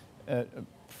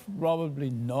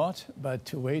 Probably not, but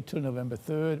to wait till November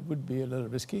 3rd would be a little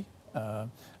risky.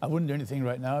 I wouldn't do anything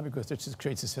right now because that just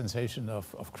creates a sensation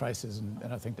of crisis,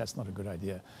 and I think that's not a good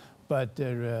idea. But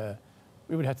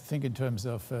we would have to think in terms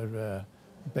of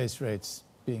base rates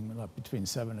being between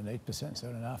 7 and 8%,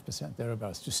 7.5%,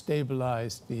 thereabouts, to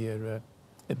stabilize the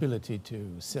ability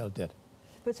to sell debt.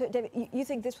 But so, David, you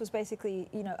think this was basically,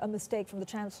 a mistake from the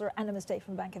Chancellor and a mistake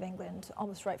from the Bank of England,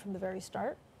 almost right from the very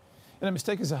start? And a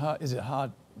mistake is a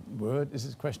hard word. This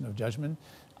is a question of judgment.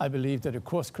 I believe that a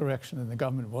course correction in the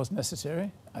government was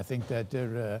necessary. I think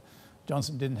that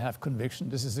Johnson didn't have conviction.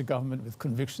 This is a government with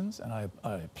convictions, and I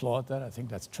applaud that. I think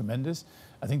that's tremendous.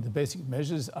 I think the basic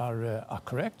measures are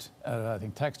correct. I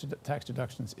think tax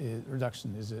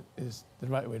reduction is the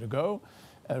right way to go,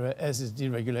 as is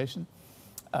deregulation.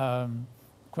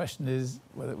 Question is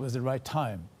whether it was the right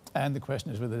time, and the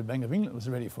question is whether the Bank of England was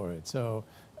ready for it. So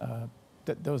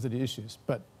those are the issues.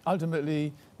 But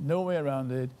ultimately, no way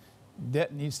around it.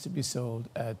 Debt needs to be sold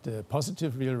at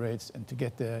positive real rates, and to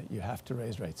get there, you have to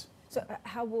raise rates. So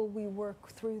how will we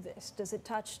work through this? Does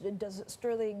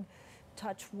sterling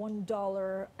touch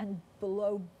 $1 and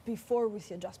below before we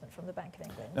see adjustment from the Bank of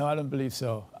England? No, I don't believe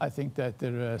so. I think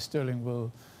that sterling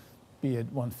will be at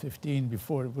 115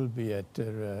 before it will be at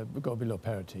go below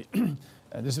parity.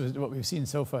 This is what we've seen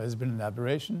so far has been an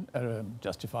aberration,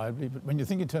 justifiably. But when you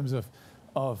think in terms of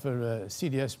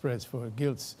CDS spreads for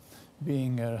gilts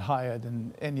being higher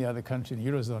than any other country in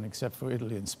the Eurozone except for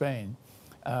Italy and Spain,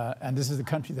 and this is a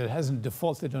country that hasn't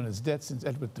defaulted on its debt since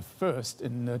Edward I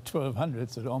in 1200,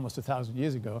 so almost 1,000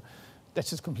 years ago, that's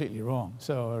just completely wrong.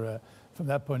 So from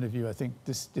that point of view, I think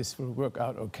this will work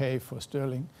out okay for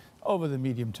sterling over the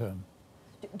medium term.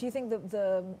 Do you think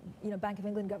the Bank of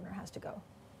England governor has to go?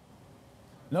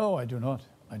 No, I do not.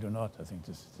 I do not. I think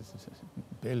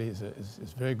Bailey is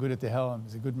very good at the helm.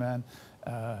 He's a good man,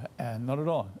 and not at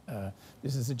all.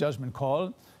 This is a judgment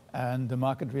call, and the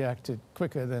market reacted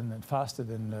quicker and faster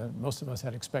than most of us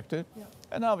had expected. Yeah.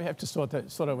 And now we have to sort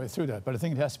our way through that. But I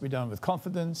think it has to be done with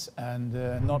confidence and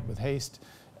not with haste.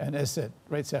 And as said,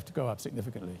 rates have to go up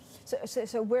significantly.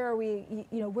 So where are we?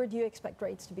 Where do you expect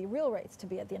rates to be? Real rates to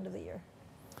be at the end of the year?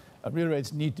 Real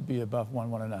rates need to be above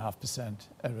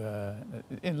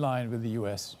 1.5%, in line with the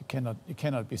U.S. You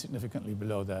cannot be significantly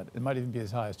below that. It might even be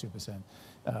as high as 2%,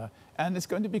 and it's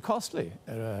going to be costly.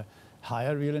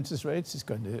 Higher real interest rates is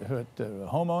going to hurt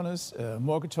homeowners,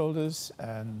 mortgage holders,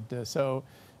 and so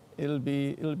it'll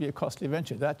be a costly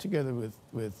venture. That, together with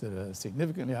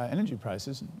significantly high energy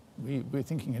prices, we're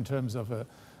thinking in terms of a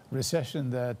recession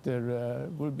that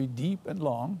will be deep and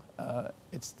long.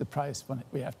 It's the price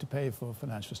we have to pay for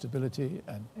financial stability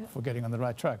and for getting on the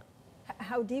right track.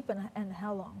 How deep and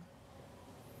how long?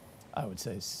 I would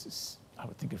say I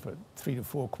would think it for 3 to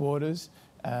 4 quarters,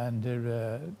 and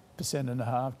 1.5%,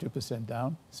 2%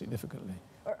 down significantly.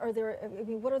 Are there? I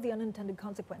mean, what are the unintended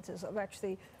consequences of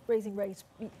actually raising rates?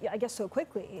 I guess so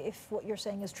quickly. If what you're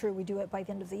saying is true, we do it by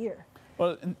the end of the year.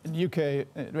 Well, in the UK,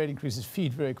 rate increases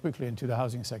feed very quickly into the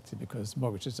housing sector because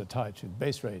mortgages are tied to the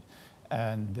base rate,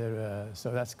 and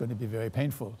so that's going to be very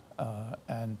painful.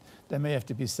 And there may have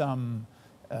to be some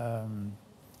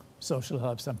social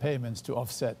help, some payments to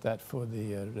offset that for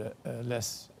the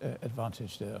less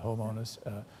advantaged homeowners.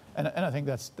 And I think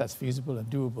that's feasible and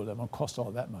doable. That won't cost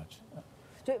all that much.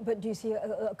 But do you see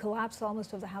a collapse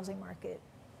almost of the housing market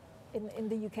in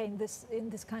the UK in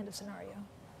this kind of scenario?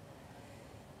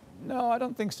 No, I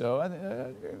don't think so.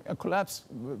 A collapse,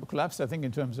 I think,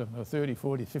 in terms of 30,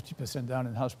 40, 50% down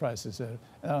in house prices,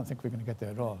 I don't think we're going to get there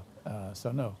at all.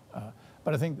 So no.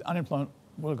 But I think unemployment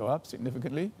will go up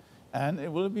significantly, and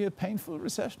it will be a painful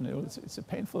recession. It's a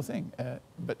painful thing.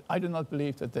 But I do not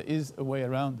believe that there is a way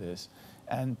around this.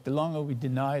 And the longer we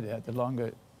deny that, the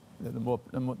longer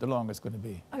it's going to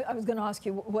be. I was going to ask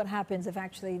you what happens if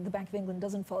actually the Bank of England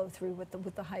doesn't follow through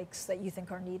with the hikes that you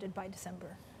think are needed by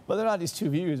December. Well, there are these two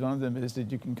views. One of them is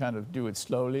that you can kind of do it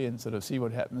slowly and sort of see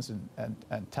what happens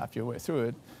and tap your way through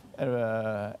it.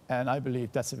 And I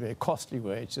believe that's a very costly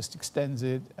way. It just extends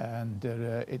it, and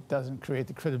it doesn't create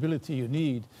the credibility you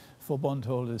need for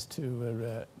bondholders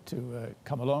to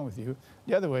come along with you.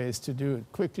 The other way is to do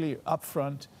it quickly,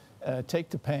 upfront, take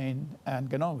the pain, and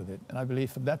get on with it. And I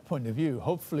believe from that point of view,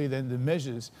 hopefully then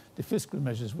the fiscal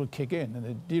measures will kick in, and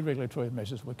the deregulatory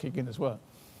measures will kick in as well.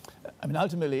 I mean,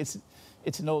 ultimately,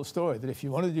 it's an old story that if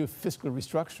you want to do fiscal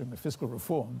restructuring, fiscal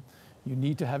reform, you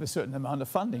need to have a certain amount of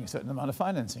funding, a certain amount of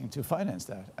financing to finance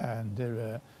that.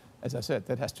 And as I said,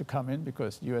 that has to come in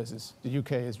because the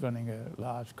UK is running a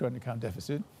large current account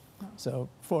deficit. So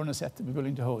foreigners have to be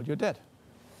willing to hold your debt.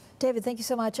 David, thank you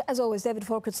so much. As always, David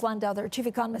Folkerts-Landau, their chief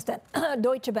economist at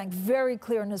Deutsche Bank, very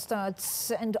clear in his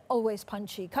thoughts and always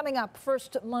punchy. Coming up,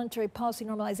 first monetary policy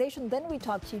normalization, then we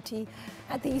talk QT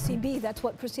at the ECB. That's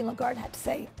what Francine Lacqua had to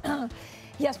say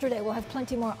yesterday. We'll have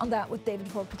plenty more on that with David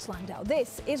Folkerts-Landau.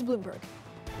 This is Bloomberg.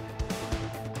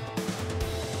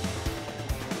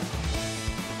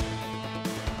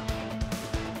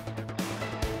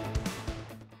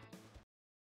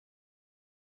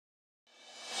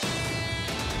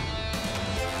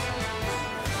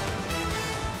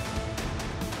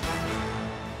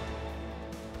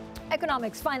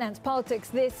 Economics, finance, politics.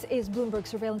 This is Bloomberg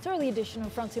Surveillance, early edition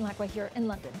of Francine Lacqua here in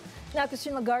London. Now,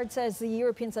 Christine Lagarde says the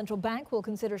European Central Bank will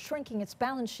consider shrinking its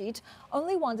balance sheet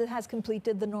only once it has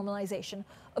completed the normalization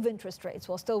of interest rates.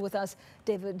 Well, still with us,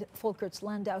 David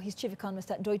Folkerts-Landau. He's chief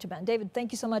economist at Deutsche Bank. David,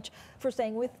 thank you so much for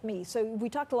staying with me. So we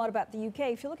talked a lot about the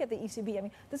UK. If you look at the ECB, I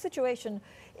mean, the situation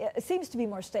seems to be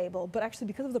more stable, but actually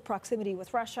because of the proximity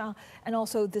with Russia and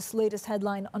also this latest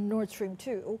headline on Nord Stream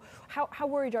 2, how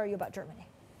worried are you about Germany?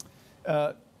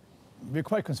 We're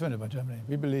quite concerned about Germany.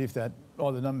 We believe that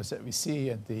all the numbers that we see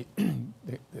and the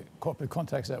corporate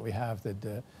contacts that we have,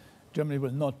 that Germany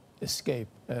will not escape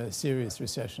a serious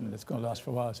recession that's going to last for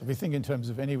a while. So we think in terms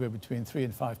of anywhere between 3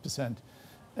 and 5%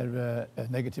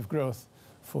 negative growth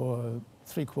for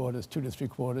 3 quarters, 2 to 3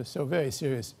 quarters. So very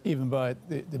serious, even by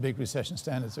the big recession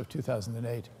standards of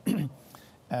 2008,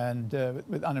 and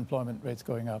with unemployment rates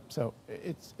going up. So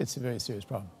it's a very serious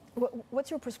problem. What's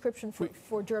your prescription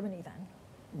for Germany then?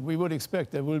 We would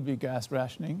expect there will be gas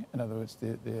rationing. In other words,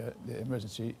 the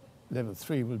emergency level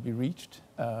 3 will be reached,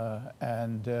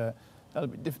 and that'll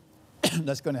be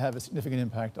that's going to have a significant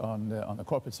impact on the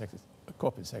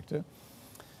corporate sector.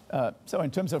 So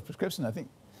in terms of prescription, I think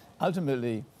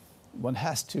ultimately one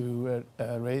has to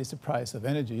raise the price of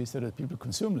energy so that people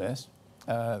consume less.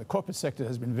 The corporate sector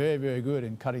has been very, very good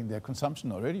in cutting their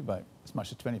consumption already by as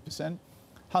much as 20%.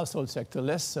 Household sector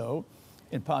less so,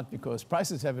 in part because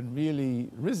prices haven't really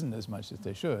risen as much as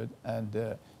they should, and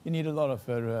you need a lot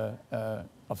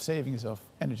of savings of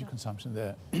energy consumption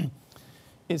there.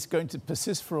 It's going to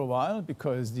persist for a while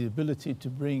because the ability to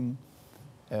bring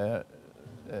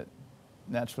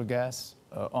natural gas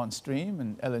on stream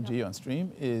and LNG on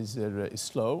stream is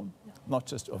slow, not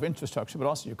just of infrastructure, but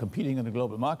also you're competing in the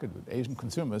global market with Asian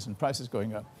consumers and prices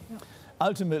going up.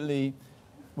 Ultimately,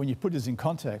 when you put this in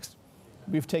context,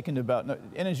 we've taken the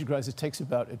energy crisis takes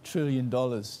about $1 trillion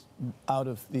out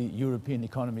of the European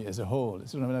economy as a whole.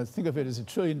 So when I think of it as $1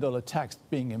 trillion tax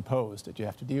being imposed that you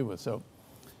have to deal with. So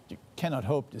you cannot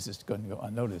hope this is going to go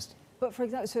unnoticed. But for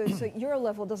example, so euro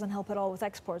level doesn't help at all with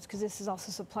exports because this is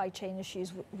also supply chain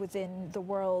issues within the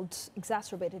world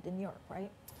exacerbated in Europe, right?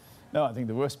 No, I think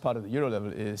the worst part of the euro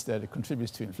level is that it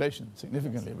contributes to inflation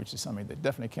significantly, which is something they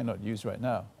definitely cannot use right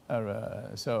now.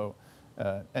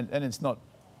 And it's not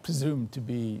presumed to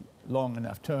be long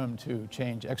enough term to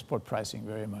change export pricing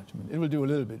very much. I mean, it will do a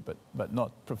little bit, but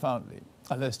not profoundly,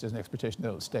 unless there's an expectation that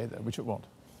it will stay there, which it won't.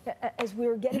 As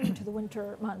we're getting into the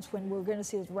winter months, when we're going to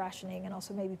see this rationing and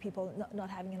also maybe people not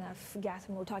having enough gas,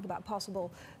 and we're talking about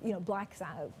possible,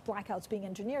 blackouts being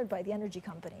engineered by the energy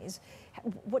companies,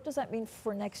 what does that mean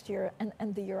for next year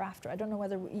and the year after? I don't know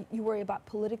whether you worry about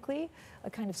politically a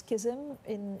kind of schism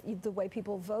in the way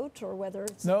people vote, or whether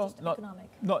it's just economic.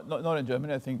 Not in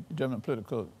Germany. I think German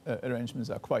political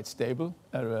arrangements are quite stable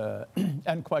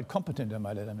and quite competent, I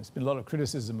might add. I mean, there's been a lot of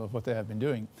criticism of what they have been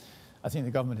doing. I think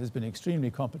the government has been extremely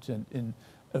competent in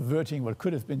averting what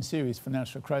could have been serious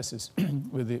financial crisis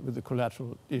with the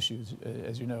collateral issues,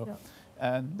 as you know. Yeah.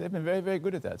 And they've been very, very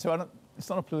good at that. So it's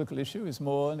not a political issue, it's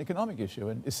more an economic issue.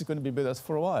 And this is going to be with us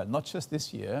for a while, not just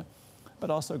this year, but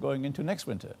also going into next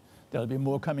winter. There'll be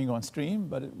more coming on stream,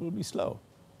 but it will be slow.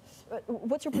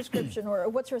 What's your prescription, or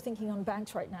what's your thinking on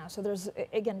banks right now? So there's,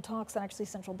 again, talks that actually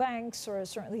central banks, or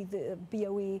certainly the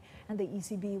BOE and the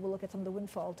ECB will look at some of the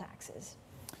windfall taxes.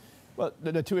 Well,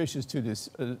 there are two issues to this.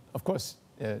 Of course,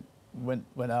 when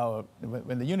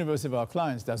the universe of our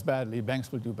clients does badly,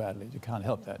 banks will do badly. You can't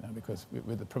help that now because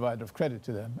we're the provider of credit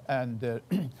to them. And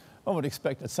I would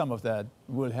expect that some of that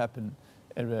will happen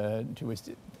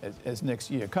as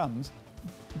next year comes,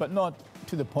 but not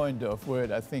to the point of where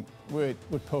it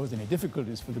would pose any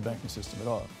difficulties for the banking system at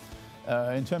all.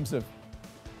 In terms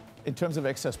of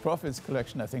excess profits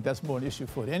collection, I think that's more an issue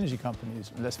for the energy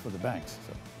companies, less for the banks.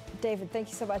 So. David, thank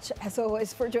you so much, as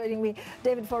always, for joining me.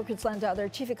 David Folkerts-Landau, their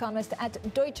chief economist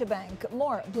at Deutsche Bank.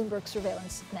 More Bloomberg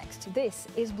Surveillance next. This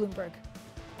is Bloomberg.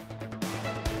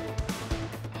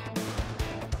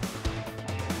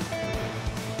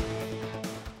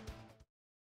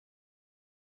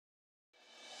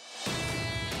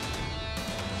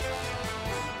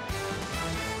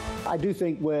 I do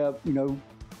think we're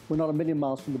not a million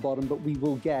miles from the bottom, but we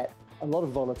will get a lot of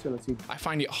volatility. I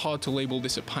find it hard to label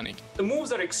this a panic. The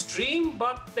moves are extreme,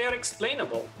 but they're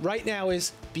explainable. Right now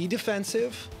is be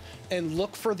defensive and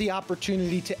look for the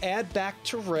opportunity to add back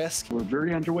to risk. We're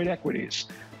very underweight equities.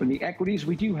 But in the equities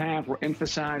we do have, we're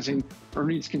emphasizing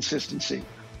earnings consistency,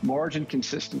 margin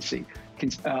consistency,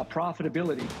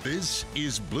 profitability. This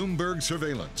is Bloomberg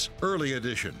Surveillance, Early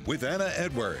Edition, with Anna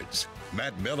Edwards,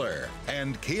 Matt Miller,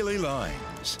 and Kailey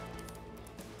Leinz.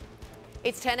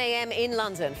 It's 10 a.m. in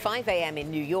London, 5 a.m. in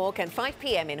New York, and 5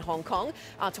 p.m. in Hong Kong.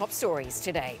 Our top stories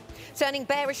today. Turning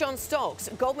bearish on stocks,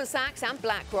 Goldman Sachs and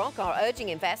BlackRock are urging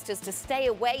investors to stay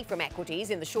away from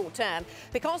equities in the short term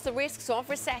because the risks of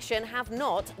recession have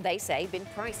not, they say, been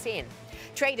priced in.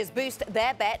 Traders boost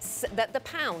their bets that the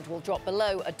pound will drop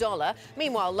below $1.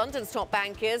 Meanwhile, London's top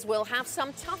bankers will have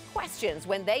some tough questions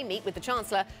when they meet with the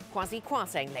Chancellor, Kwasi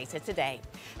Kwarteng, later today.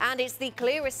 And it's the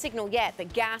clearest signal yet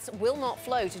that gas will not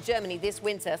flow to Germany this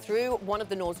winter through one of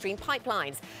the Nord Stream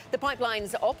pipelines. The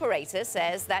pipeline's operator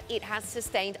says that it has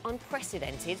sustained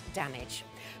unprecedented damage.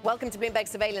 Welcome to Bloomberg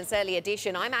Surveillance Early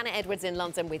Edition. I'm Anna Edwards in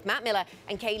London with Matt Miller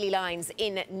and Kailey Leinz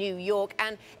in New York.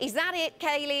 And is that it,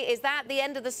 Kailey? Is that the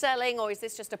end of the selling, or is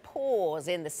this just a pause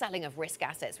in the selling of risk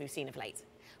assets we've seen of late?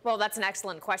 Well, that's an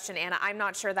excellent question, Anna. I'm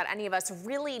not sure that any of us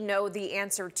really know the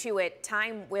answer to it.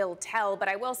 Time will tell. But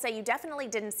I will say you definitely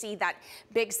didn't see that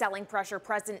big selling pressure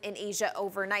present in Asia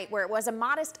overnight, where it was a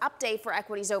modest up day for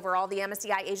equities overall. The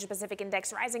MSCI Asia Pacific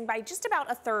Index rising by just about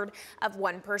 1/3 of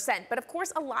 1%. But of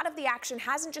course, a lot of the action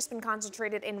hasn't just been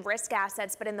concentrated in risk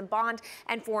assets, but in the bond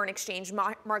and foreign exchange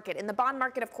market. In the bond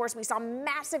market, of course, we saw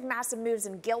massive moves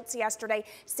in gilts yesterday.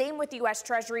 Same with U.S.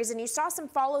 Treasuries. And you saw some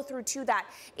follow through to that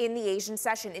in the Asian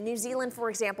session. In New Zealand, for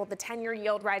example, the 10-year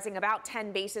yield rising about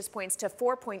 10 basis points to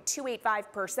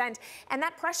 4.285%. And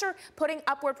that pressure putting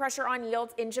upward pressure on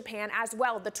yields in Japan as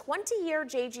well. The 20-year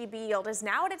JGB yield is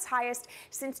now at its highest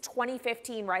since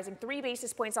 2015, rising 3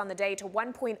 basis points on the day to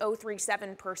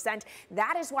 1.037%.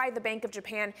 That is why the Bank of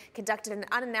Japan conducted an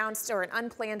unannounced or an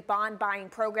unplanned bond buying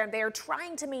program. They are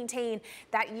trying to maintain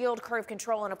that yield curve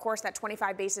control and, of course, that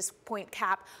 25 basis point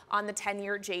cap on the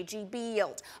 10-year JGB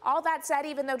yield. All that said,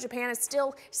 even though Japan is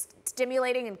still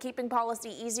stimulating and keeping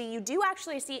policy easy, you do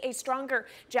actually see a stronger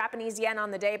Japanese yen on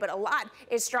the day, but a lot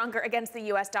is stronger against the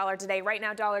U.S. dollar today. Right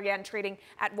now, dollar yen trading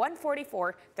at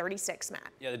 144.36,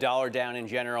 Matt. Yeah, the dollar down in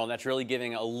general, and that's really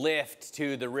giving a lift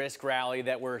to the risk rally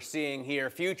that we're seeing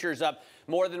here. Futures up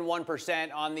more than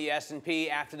 1% on the S&P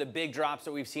after the big drops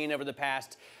that we've seen over the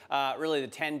past, really the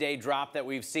 10-day drop that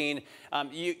we've seen.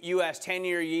 U.S.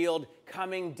 10-year yield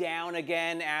coming down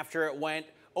again after it went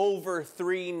over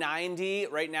 390,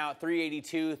 right now at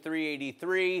 382,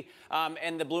 383,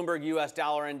 and the Bloomberg U.S.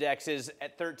 dollar index is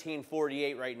at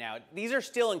 1348 right now. These are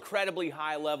still incredibly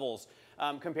high levels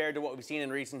compared to what we've seen in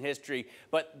recent history,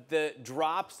 but the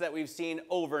drops that we've seen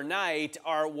overnight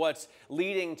are what's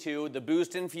leading to the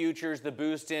boost in futures, the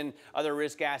boost in other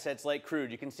risk assets like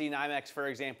crude. You can see NYMEX, for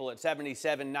example, at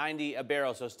 77.90 a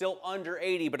barrel, so still under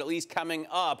 80, but at least coming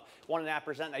up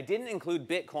 1.5%. I didn't include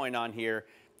Bitcoin on here,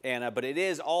 Anna, but it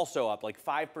is also up like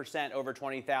 5% over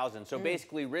 20,000. So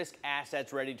basically risk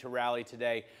assets ready to rally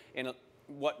today in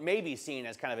what may be seen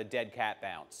as kind of a dead cat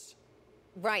bounce.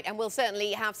 Right, and we'll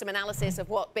certainly have some analysis of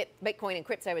what Bitcoin and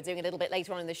crypto are doing a little bit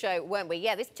later on in the show, won't we?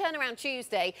 Yeah, this turnaround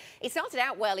Tuesday, it started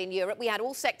out well in Europe. We had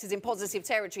all sectors in positive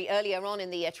territory earlier on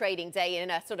in the trading day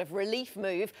in a sort of relief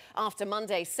move after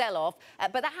Monday's sell-off,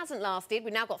 but that hasn't lasted.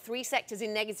 We've now got 3 sectors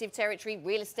in negative territory: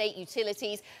 real estate,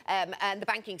 utilities, and the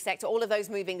banking sector, all of those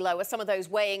moving lower, some of those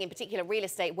weighing, in particular real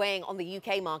estate, weighing on the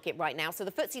UK market right now. So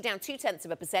the FTSE down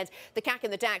 0.2%, the CAC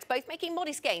and the DAX both making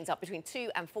modest gains up between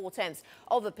 2 and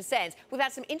 0.4%. We've we've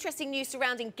had some interesting news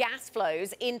surrounding gas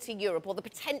flows into Europe, or the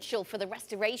potential for the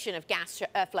restoration of gas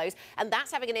flows, and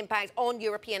that's having an impact on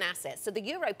European assets. So the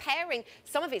euro pairing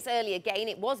some of its earlier gain,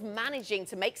 it was managing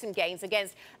to make some gains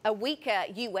against a weaker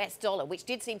US dollar, which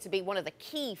did seem to be one of the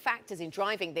key factors in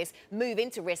driving this move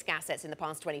into risk assets in the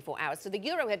past 24 hours. So the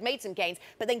euro had made some gains,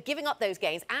 but then giving up those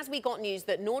gains as we got news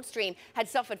that Nord Stream had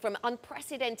suffered from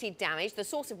unprecedented damage, the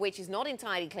source of which is not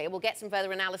entirely clear. We'll get some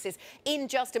further analysis in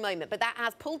just a moment, but that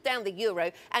has pulled down the euro,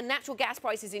 and natural gas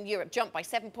prices in Europe jumped by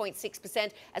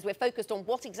 7.6% as we're focused on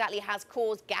what exactly has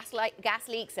caused gas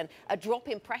leaks and a drop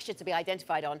in pressure to be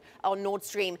identified on Nord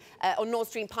Stream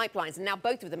pipelines, and now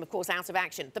both of them, of course, out of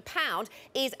action. The pound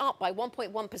is up by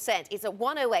 1.1%. It's at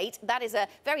 108. That is a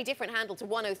very different handle to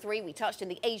 103 we touched in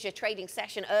the Asia trading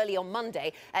session early on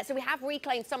Monday. So we have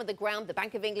reclaimed some of the ground. The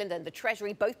Bank of England and the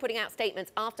Treasury both putting out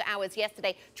statements after hours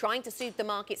yesterday, trying to soothe the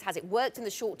markets. Has it worked in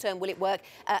the short term? Will it work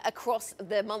across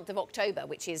the month of October,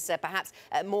 which is perhaps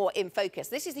more in focus?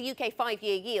 This is the UK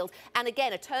 5-year yield, and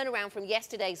again, a turnaround from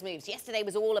yesterday's moves. Yesterday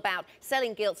was all about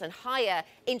selling gilts and higher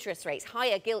interest rates,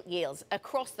 higher gilt yields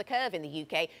across the curve in the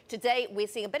UK. Today, we're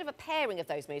seeing a bit of a pairing of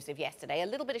those moves of yesterday, a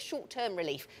little bit of short-term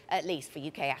relief, at least for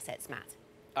UK assets, Matt.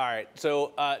 All right,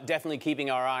 so definitely keeping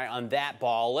our eye on that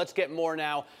ball. Let's get more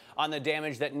now on the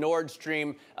damage that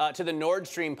to the Nord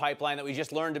Stream pipeline that we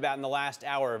just learned about in the last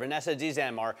hour. Vanessa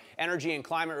Dizem, our energy and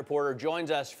climate reporter,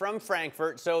 joins us from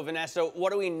Frankfurt. So, Vanessa,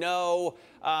 what do we know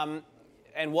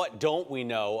and what don't we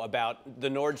know about the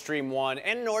Nord Stream 1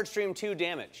 and Nord Stream 2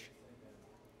 damage?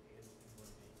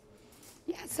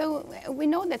 Yeah, so we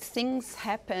know that things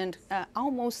happened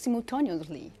almost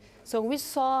simultaneously. So we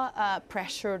saw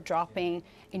pressure dropping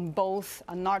in both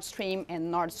Nord Stream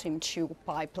and Nord Stream 2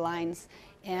 pipelines.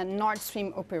 And Nord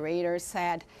Stream operators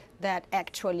said that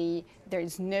actually there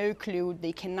is no clue.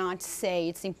 They cannot say,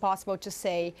 it's impossible to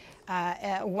say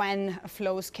when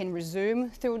flows can resume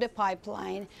through the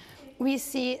pipeline. We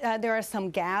see there are some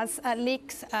gas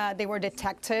leaks. They were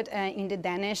detected in the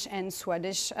Danish and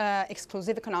Swedish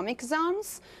exclusive economic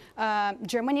zones.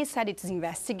 Germany said it's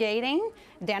investigating.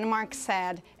 Denmark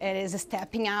said it is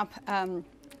stepping up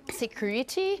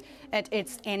security at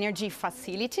its energy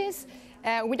facilities.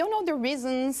 We don't know the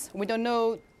reasons. We don't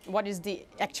know what is the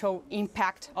actual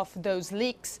impact of those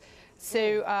leaks. So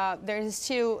there is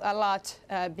still a lot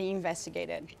being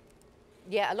investigated.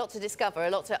 Yeah, a lot to discover,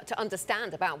 a lot to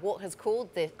understand about what has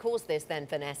caused this then,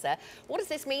 Vanessa. What does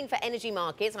this mean for energy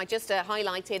markets? I just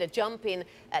highlighted a jump in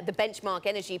the benchmark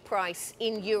energy price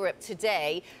in Europe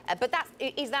today. But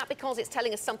is that because it's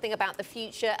telling us something about the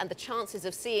future and the chances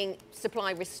of seeing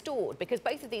supply restored? Because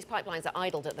both of these pipelines are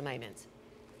idled at the moment.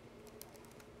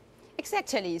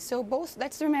 Exactly. So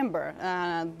let's remember,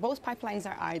 both pipelines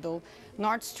are idle.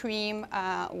 Nord Stream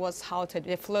was halted.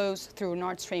 The flows through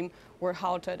Nord Stream were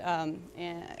halted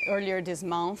earlier this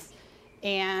month.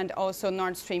 And also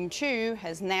Nord Stream 2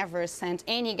 has never sent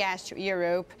any gas to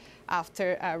Europe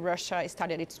after Russia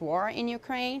started its war in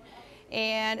Ukraine.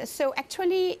 And so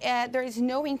actually there is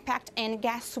no impact on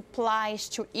gas supplies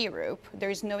to Europe.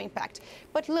 There is no impact.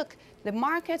 But look, the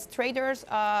markets, traders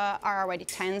are already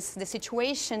tense. The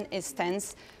situation is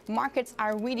tense. Markets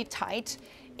are really tight.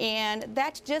 And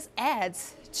that just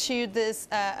adds to this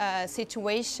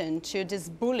situation, to this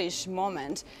bullish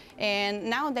moment. And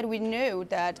now that we know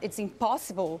that it's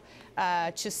impossible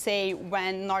to say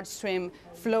when Nord Stream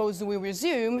flows will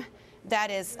resume,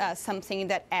 that is something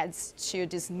that adds to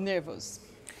this nervous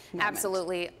moment.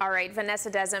 Absolutely. All right, Vanessa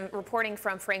Dizem reporting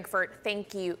from Frankfurt.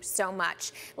 Thank you so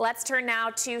much. Let's turn now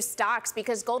to stocks,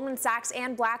 because Goldman Sachs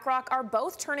and BlackRock are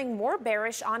both turning more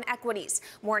bearish on equities,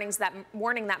 warning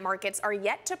that markets are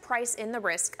yet to price in the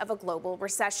risk of a global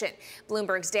recession.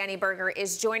 Bloomberg's Danny Berger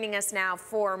is joining us now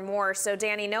for more. So,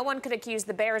 Danny, no one could accuse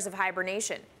the bears of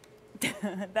hibernation.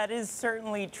 That is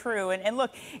certainly true. And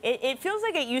look, it feels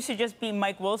like it used to just be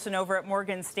Mike Wilson over at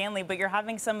Morgan Stanley, but you're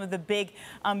having some of the big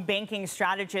banking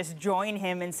strategists join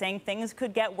him and saying things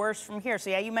could get worse from here. So,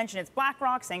 yeah, you mentioned it's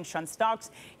BlackRock saying shun stocks.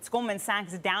 It's Goldman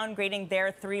Sachs downgrading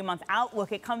their 3-month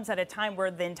outlook. It comes at a time where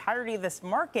the entirety of this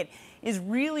market is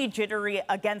really jittery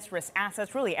against risk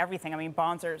assets, really everything. I mean,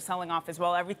 bonds are selling off as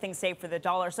well, everything save for the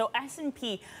dollar. So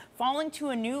S&P falling to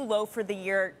a new low for the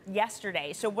year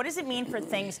yesterday. So what does it mean for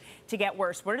things to get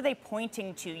worse? What are they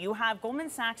pointing to? You have Goldman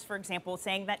Sachs, for example,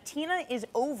 saying that TINA is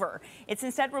over. It's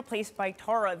instead replaced by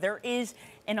TARA. There is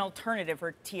an alternative,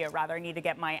 or TIA rather, I need to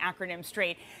get my acronym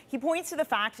straight. He points to the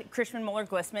fact, Christian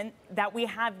Muller-Glissman, that we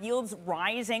have yields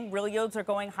rising, real yields are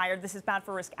going higher. This is bad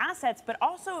for risk assets, but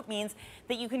also it means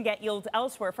that you can get yields yields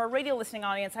elsewhere. For our radio listening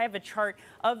audience, I have a chart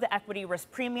of the equity risk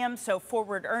premium, so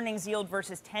forward earnings yield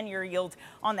versus 10-year yield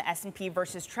on the S&P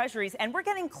versus Treasuries, and we're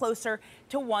getting closer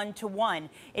to 1-to-1.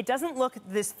 It doesn't look,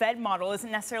 this Fed model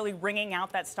isn't necessarily ringing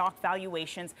out that stock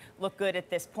valuations look good at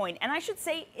this point. And I should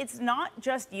say it's not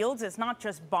just yields, it's not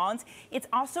just bonds, it's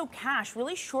also cash.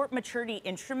 Really short maturity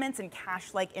instruments and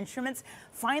cash-like instruments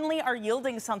finally are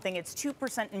yielding something. It's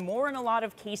 2% and more in a lot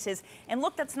of cases. And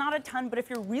look, that's not a ton, but if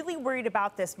you're really worried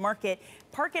about this market,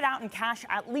 park it out in cash.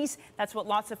 At least that's what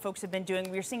lots of folks have been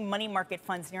doing. We're seeing money market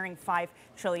funds nearing $5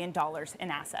 trillion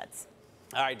in assets.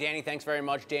 All right, Danny, thanks very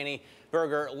much. Danny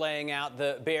Berger laying out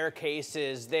the bear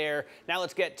cases there. Now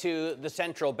let's get to the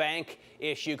central bank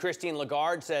issue. Christine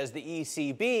Lagarde says the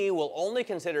ECB will only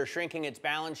consider shrinking its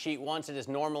balance sheet once it has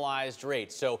normalized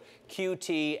rates, so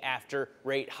QT after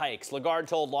rate hikes. Lagarde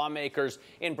told lawmakers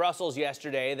in Brussels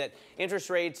yesterday that interest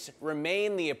rates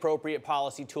remain the appropriate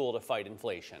policy tool to fight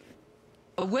inflation.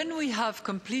 When we have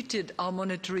completed our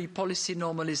monetary policy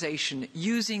normalization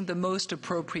using the most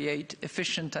appropriate,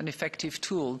 efficient and effective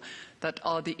tool that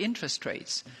are the interest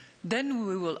rates, then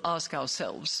we will ask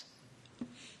ourselves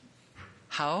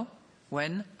how,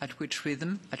 when, at which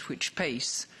rhythm, at which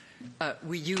pace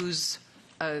we use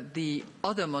the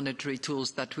other monetary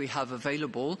tools that we have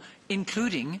available,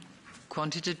 including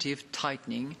quantitative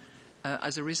tightening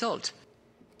as a result.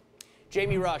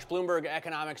 Jamie Rush, Bloomberg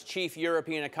Economics chief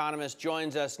European economist,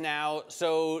 joins us now.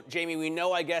 So, Jamie, we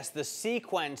know, I guess, the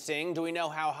sequencing. Do we know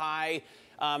how high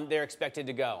they're expected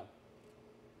to go?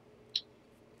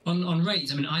 On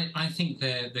rates, I mean, I think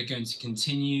they're going to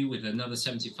continue with another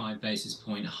 75 basis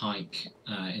point hike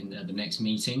at the next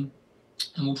meeting,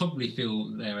 and we'll probably feel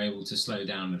they're able to slow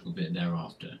down a little bit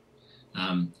thereafter.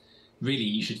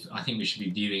 Really, I think we should be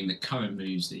viewing the current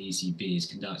moves that ECB is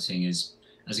conducting as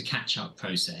a catch-up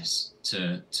process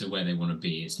to where they want to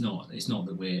be. It's not that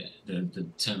the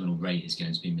terminal rate is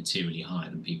going to be materially higher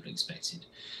than people expected.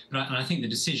 But I think the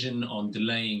decision on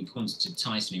delaying quantitative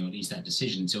tightening, or at least that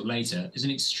decision until later, is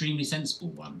an extremely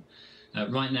sensible one.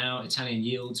 Right now, Italian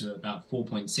yields are about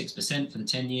 4.6% for the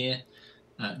 10-year.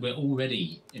 We're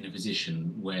already in a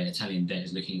position where Italian debt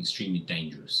is looking extremely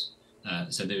dangerous.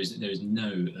 So there is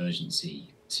no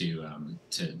urgency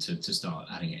to start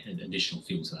adding additional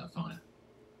fuel to that fire.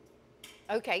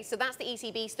 OK, so that's the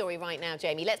ECB story right now,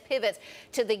 Jamie. Let's pivot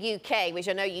to the UK, which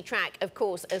I know you track, of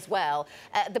course, as well.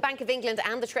 The Bank of England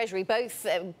and the Treasury both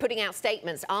putting out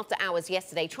statements after hours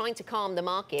yesterday, trying to calm the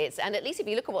markets. And at least if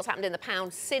you look at what's happened in the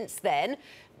pound since then,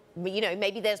 you know,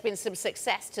 maybe there's been some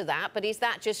success to that. But is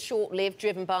that just short-lived,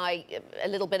 driven by a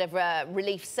little bit of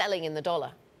relief selling in the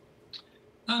dollar?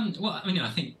 Well, I mean, I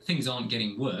think things aren't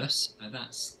getting worse.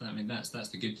 That's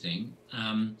the good thing.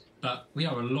 But we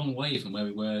are a long way from where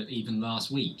we were even last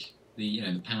week.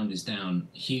 The pound is down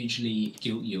hugely.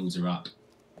 Gilt yields are up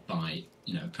by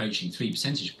approaching 3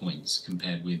 percentage points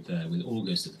compared with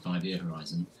August at the 5-year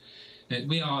horizon.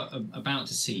 We are about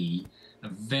to see a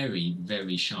very,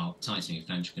 very sharp tightening of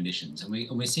financial conditions, and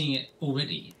we're seeing it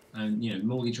already.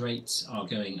 Mortgage rates are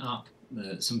going up.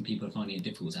 Some people are finding it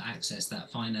difficult to access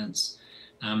that finance.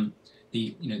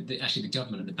 Actually, the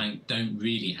government and the bank don't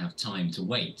really have time to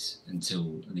wait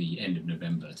until the end of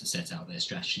November to set out their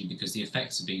strategy, because the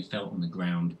effects are being felt on the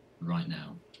ground right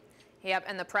now. Yep,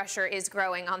 and the pressure is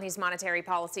growing on these monetary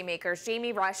policymakers.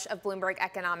 Jamie Rush of Bloomberg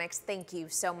Economics, thank you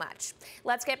so much.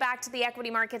 Let's get back to the equity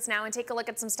markets now and take a look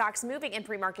at some stocks moving in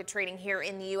pre-market trading here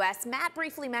in the U.S. Matt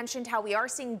briefly mentioned how we are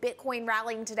seeing Bitcoin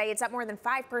rallying today. It's up more than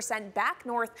 5%, back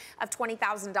north of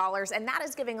 $20,000, and that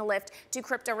is giving a lift to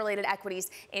crypto-related equities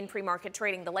in pre-market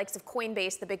trading. The likes of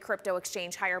Coinbase, the big crypto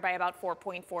exchange, higher by about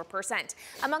 4.4%.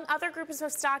 Among other groups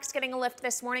of stocks getting a lift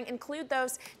this morning include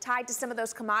those tied to some of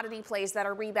those commodity plays that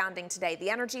are rebounding today. The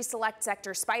Energy Select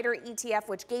Sector Spider ETF,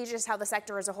 which gauges how the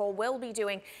sector as a whole will be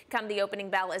doing come the opening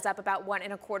bell, is up about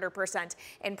 1.25%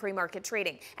 in pre-market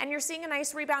trading. And you're seeing a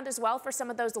nice rebound as well for some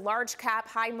of those large cap,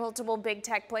 high multiple big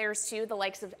tech players too, the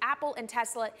likes of Apple and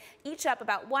Tesla, each up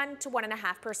about 1 to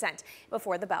 1.5%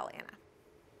 before the bell, Anna.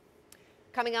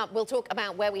 Coming up, we'll talk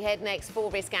about where we head next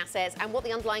for risk assets and what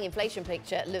the underlying inflation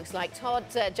picture looks like. Todd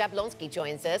Jablonski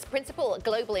joins us, Principal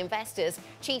Global Investors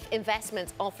Chief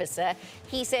Investment Officer.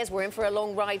 He says we're in for a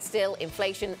long ride still.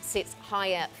 Inflation sits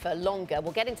higher for longer.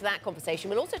 We'll get into that conversation.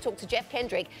 We'll also talk to Geoff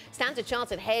Kendrick, Standard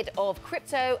Chartered Head of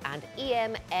Crypto and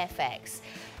EMFX.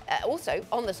 Also,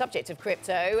 on the subject of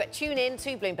crypto, tune in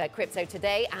to Bloomberg Crypto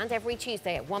today and every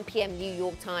Tuesday at 1 p.m. New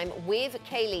York time with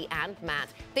Kailey and Matt.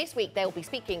 This week, they'll be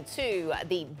speaking to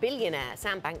the billionaire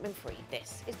Sam Bankman-Fried.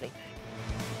 This is Bloomberg.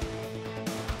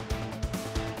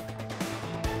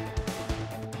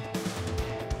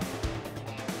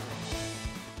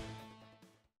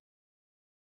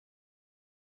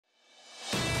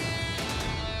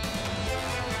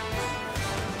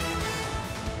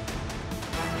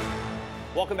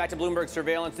 Welcome back to Bloomberg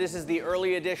Surveillance. This is the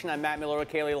early edition. I'm Matt Miller with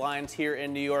Kailey Leinz here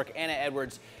in New York. Anna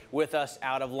Edwards with us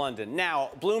out of London. Now,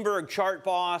 Bloomberg chart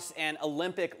boss and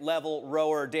Olympic-level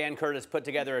rower Dan Curtis put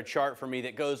together a chart for me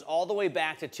that goes all the way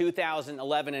back to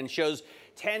 2011 and shows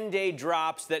 10-day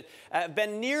drops that have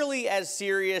been nearly as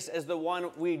serious as the one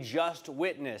we just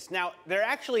witnessed. Now, there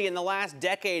actually in the last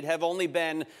decade have only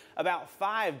been about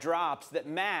 5 drops that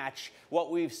match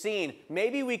what we've seen.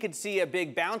 Maybe we could see a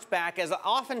big bounce back, as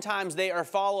oftentimes they are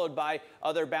followed by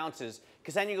other bounces.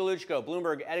 Ksenia Galushko,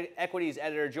 Bloomberg Equities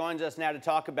editor, joins us now to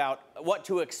talk about what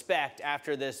to expect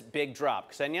after this big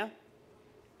drop. Ksenia?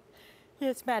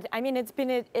 Yes, Matt. I mean, it's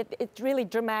been a really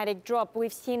dramatic drop.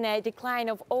 We've seen a decline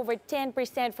of over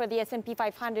 10% for the S&P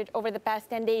 500 over the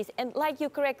past 10 days. And like you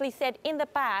correctly said, in the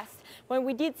past, when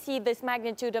we did see this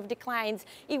magnitude of declines,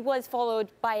 it was followed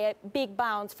by a big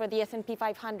bounce for the S&P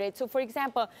 500. So, for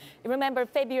example, remember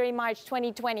February, March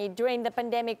 2020, during the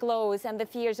pandemic lows and the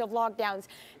fears of lockdowns,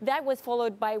 that was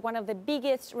followed by one of the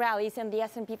biggest rallies in the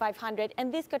S&P 500.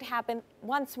 And this could happen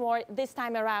once more this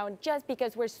time around, just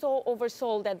because we're so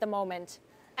oversold at the moment.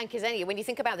 And Ksenia, when you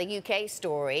think about the UK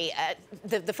story,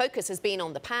 the focus has been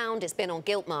on the pound, it's been on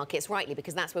gilt markets, rightly,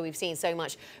 because that's where we've seen so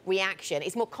much reaction.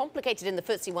 It's more complicated in the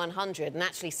FTSE 100, and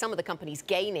actually some of the companies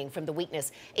gaining from the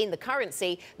weakness in the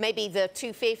currency. Maybe the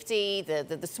 250,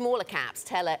 the smaller caps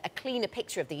tell a cleaner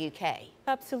picture of the UK.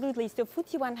 Absolutely. So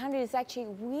FTSE 100 is actually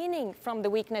winning from the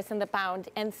weakness in the pound.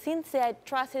 And since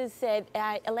Truss's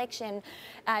election,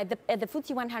 the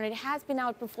FTSE 100 has been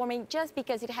outperforming just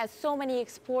because it has so many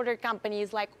exporter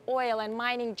companies like oil and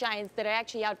mining giants that are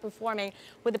actually outperforming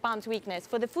with the pound's weakness.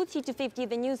 For the FTSE 250,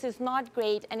 the news is not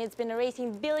great, and it's been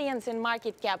erasing billions in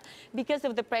market cap because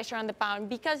of the pressure on the pound,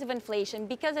 because of inflation,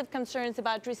 because of concerns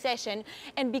about recession,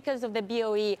 and because of the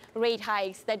BOE rate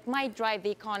hikes that might drive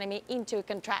the economy into a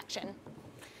contraction.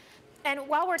 And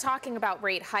while we're talking about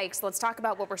rate hikes, let's talk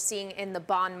about what we're seeing in the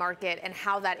bond market and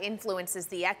how that influences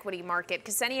the equity market.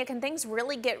 Ksenia, can things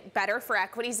really get better for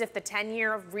equities if the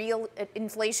 10-year real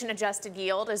inflation-adjusted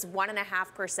yield is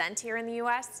 1.5% here in the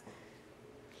U.S.?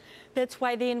 That's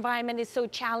why the environment is so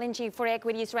challenging for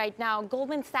equities right now.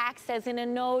 Goldman Sachs says in a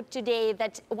note today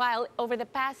that while over the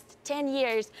past 10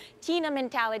 years, Tina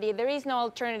mentality, there is no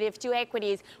alternative to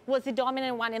equities, was the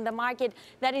dominant one in the market,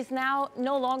 that is now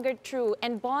no longer true.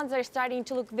 And bonds are starting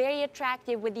to look very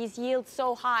attractive with these yields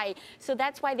so high. So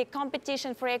that's why the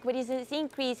competition for equities is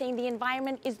increasing. The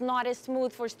environment is not as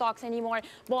smooth for stocks anymore.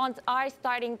 Bonds are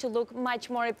starting to look much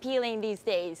more appealing these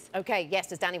days. Okay, yes,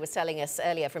 as Danny was telling us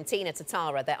earlier, from Tina to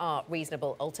Tara, there are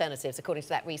reasonable alternatives, according to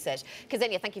that research.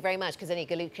 Ksenia, thank you very much. Ksenia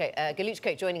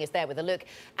Galushko joining us there with a look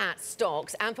at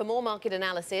stocks. And for more market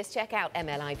analysis, check out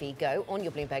MLIV Go on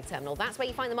your Bloomberg terminal. That's where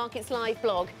you find the Markets Live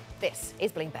blog. This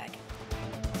is Bloomberg.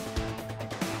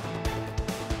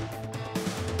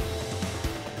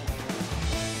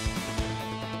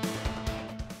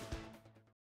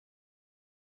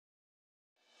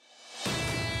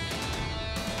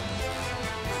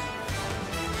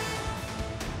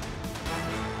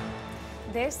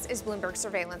 This is Bloomberg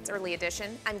Surveillance Early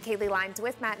Edition. I'm Kailey Leinz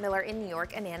with Matt Miller in New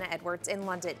York and Anna Edwards in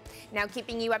London. Now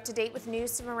keeping you up to date with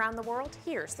news from around the world,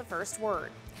 here's the first word.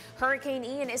 Hurricane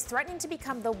Ian is threatening to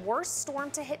become the worst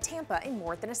storm to hit Tampa in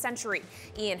more than a century.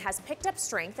 Ian has picked up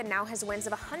strength and now has winds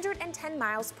of 110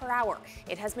 miles per hour.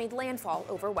 It has made landfall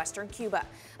over western Cuba.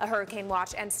 A hurricane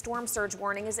watch and storm surge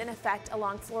warning is in effect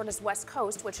along Florida's west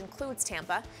coast, which includes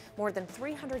Tampa. More than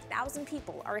 300,000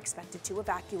 people are expected to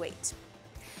evacuate.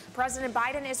 President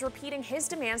Biden is repeating his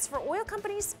demands for oil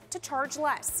companies to charge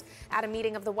less. At a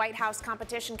meeting of the White House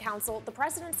Competition Council, the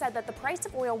president said that the price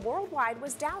of oil worldwide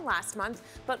was down last month,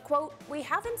 but, quote, "We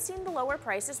haven't seen the lower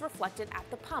prices reflected at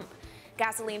the pump."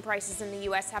 Gasoline prices in the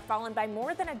U.S. have fallen by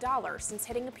more than $1 since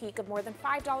hitting a peak of more than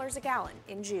 $5 a gallon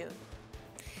in June.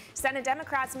 Senate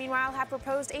Democrats, meanwhile, have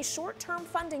proposed a short-term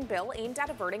funding bill aimed at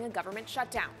averting a government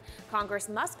shutdown. Congress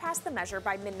must pass the measure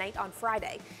by midnight on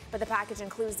Friday, but the package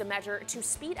includes a measure to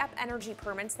speed up energy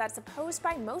permits that's opposed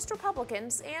by most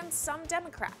Republicans and some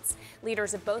Democrats.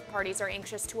 Leaders of both parties are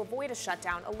anxious to avoid a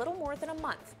shutdown a little more than a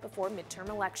month before midterm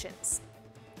elections.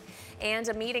 And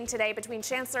a meeting today between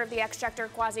Chancellor of the Exchequer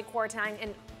Kwasi Kwarteng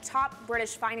and top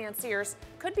British financiers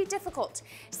could be difficult.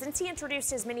 Since he introduced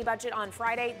his mini-budget on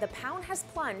Friday, the pound has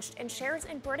plunged and shares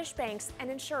in British banks and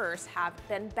insurers have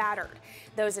been battered.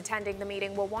 Those attending the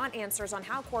meeting will want answers on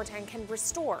how Kwarteng can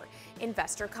restore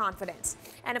investor confidence.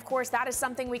 And of course, that is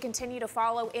something we continue to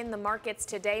follow in the markets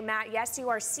today. Matt, yes, you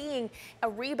are seeing a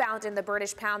rebound in the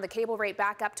British pound, the cable rate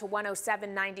back up to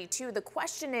 107.92. The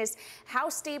question is, how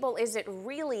stable is it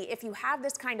really if you have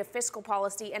this kind of fiscal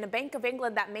policy and a Bank of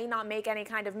England that may not make any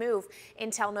kind of move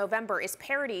until November? Is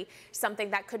parity something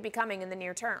that could be coming in the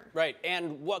near term? Right.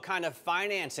 And what kind of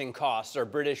financing costs are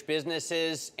British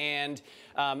businesses and,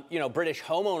 British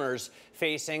homeowners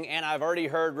facing? And I've already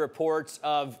heard reports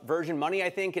of Virgin Money, I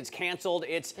think, it's canceled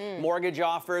its mortgage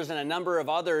offers, and a number of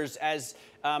others, as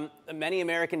many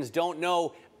Americans don't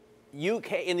know.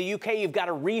 In the UK, you've got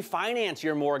to refinance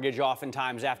your mortgage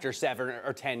oftentimes after 7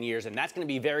 or 10 years, and that's going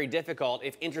to be very difficult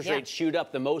if interest rates shoot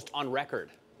up the most on record.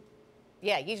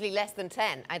 Yeah, usually less than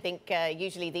 10. I think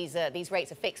usually these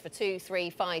rates are fixed for 2, 3,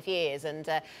 5 years, and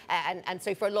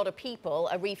so for a lot of people,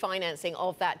 a refinancing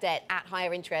of that debt at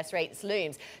higher interest rates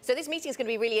looms. So this meeting is going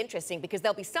to be really interesting because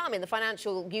there'll be some in the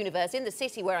financial universe in the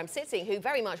city where I'm sitting who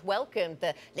very much welcomed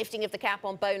the lifting of the cap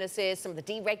on bonuses, some of the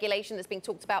deregulation that's being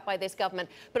talked about by this government.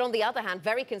 But on the other hand,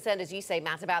 very concerned, as you say,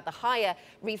 Matt, about the higher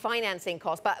refinancing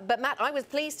costs. But Matt, I was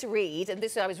pleased to read, and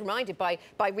this I was reminded by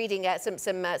reading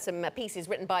some pieces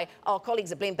written by our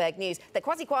colleagues at Bloomberg News, that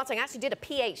Kwasi Kwarteng actually did a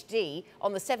PhD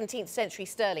on the 17th century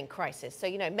sterling crisis. So,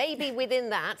 maybe within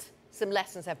that, some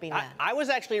lessons have been learned. I was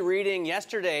actually reading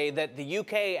yesterday that the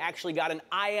UK actually got an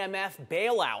IMF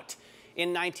bailout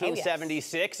in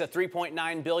 1976, a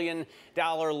 $3.9 billion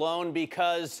loan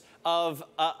because of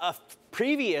a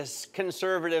previous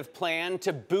conservative plan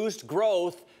to boost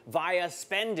growth via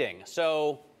spending.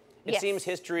 So it seems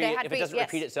history, if it doesn't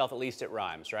repeat itself, at least it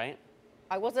rhymes, right?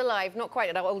 I was alive, not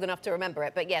quite old enough to remember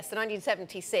it, but yes, the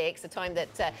 1976, a time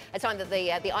that the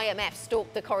IMF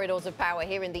stalked the corridors of power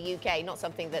here in the UK, not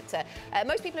something that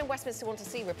most people in Westminster want to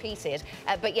see repeated.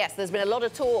 But yes, there's been a lot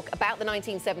of talk about the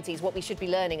 1970s, what we should be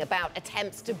learning about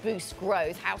attempts to boost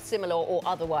growth, how similar or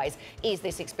otherwise is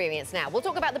this experience now. We'll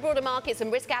talk about the broader markets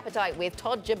and risk appetite with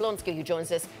Todd Jablonski, who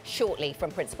joins us shortly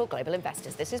from Principal Global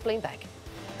Investors. This is Bloomberg.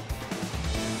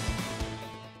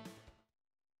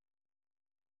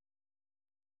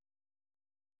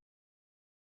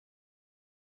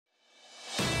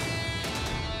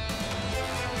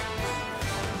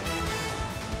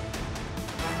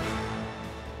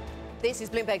 This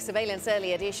is Bloomberg Surveillance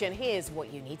Early Edition. Here's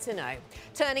what you need to know.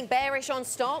 Turning bearish on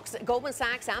stocks, Goldman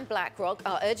Sachs and BlackRock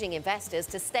are urging investors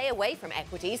to stay away from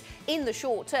equities in the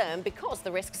short term because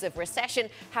the risks of recession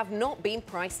have not been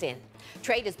priced in.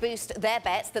 Traders boost their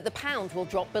bets that the pound will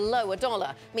drop below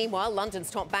 $1. Meanwhile,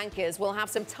 London's top bankers will have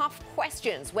some tough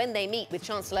questions when they meet with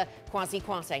Chancellor Kwasi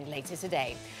Kwarteng later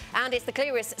today. And it's the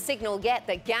clearest signal yet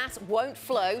that gas won't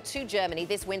flow to Germany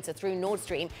this winter through Nord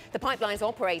Stream. The pipeline's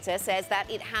operator says that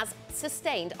it has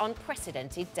sustained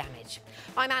unprecedented damage.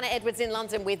 I'm Anna Edwards in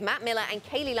London with Matt Miller and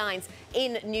Kailey Leinz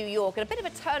in New York. And a bit of a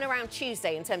turnaround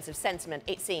Tuesday in terms of sentiment,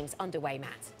 it seems, underway,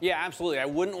 Matt. Yeah, absolutely. I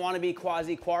wouldn't want to be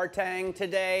Kwasi Kwarteng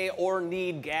today or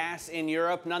need gas in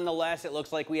Europe. Nonetheless, it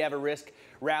looks like we have a risk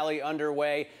rally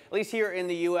underway. At least here in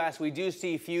the U.S., we do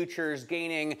see futures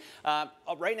gaining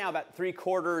right now about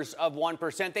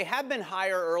 0.75%. They have been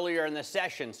higher earlier in the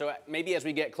session. So maybe as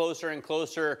we get closer and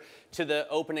closer to the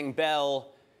opening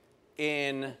bell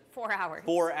in 4 hours.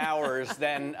 4 hours,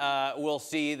 then we'll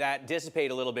see that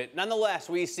dissipate a little bit. Nonetheless,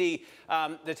 we see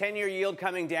the 10-year yield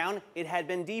coming down. It had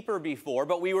been deeper before,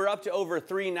 but we were up to over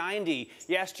 390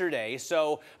 yesterday.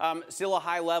 So still a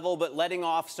high level, but letting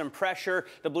off some pressure.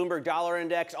 The Bloomberg Dollar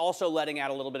Index also letting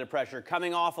out a little bit of pressure,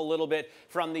 coming off a little bit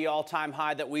from the all-time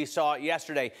high that we saw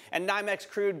yesterday. And NYMEX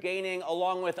crude gaining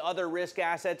along with other risk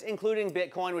assets, including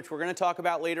Bitcoin, which we're going to talk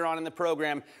about later on in the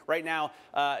program. Right now,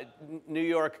 New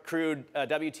York crude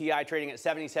WTI trading at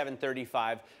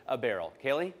 $77.35 a barrel.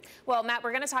 Kailey? Well, Matt,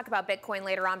 we're going to talk about Bitcoin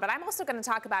later on, but I'm also going to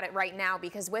talk about it right now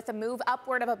because with a move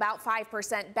upward of about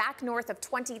 5% back north of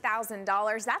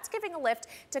 $20,000, that's giving a lift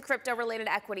to crypto-related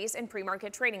equities in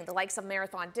pre-market trading. The likes of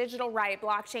Marathon Digital, Riot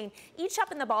Blockchain, each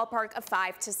up in the ballpark of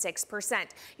 5 to 6%.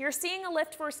 You're seeing a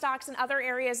lift for stocks in other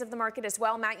areas of the market as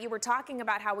well. Matt, you were talking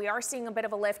about how we are seeing a bit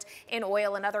of a lift in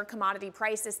oil and other commodity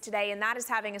prices today, and that is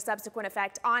having a subsequent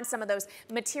effect on some of those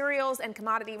materials and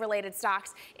commodity-related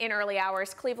stocks in early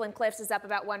hours. Cleveland Cliffs is up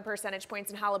about 1 percentage point,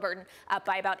 and Halliburton up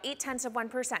by about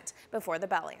 0.8% before the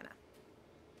bell, Anna.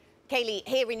 Kailey,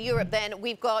 here in Europe then,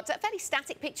 we've got a fairly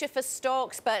static picture for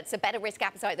stocks, but it's a better risk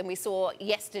appetite than we saw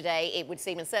yesterday, it would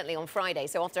seem, and certainly on Friday.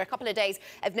 So after a couple of days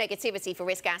of negativity for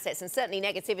risk assets and certainly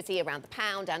negativity around the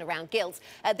pound and around gilts,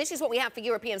 this is what we have for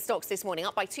European stocks this morning,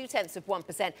 up by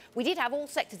 0.2%. We did have all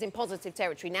sectors in positive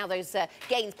territory. Now those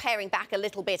gains paring back a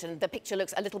little bit and the picture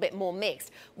looks a little bit more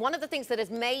mixed. One of the things that has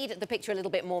made the picture a little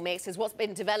bit more mixed is what's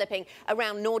been developing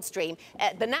around Nord Stream.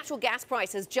 The natural gas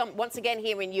price has jumped once again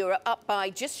here in Europe, up by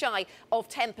just shy high of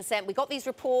 10%. We got these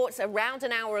reports around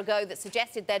an hour ago that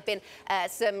suggested there'd been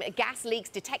some gas leaks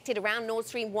detected around Nord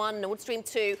Stream 1, Nord Stream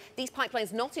 2. These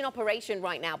pipelines not in operation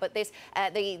right now, but this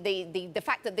the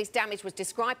fact that this damage was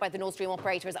described by the Nord Stream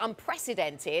operator as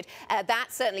unprecedented,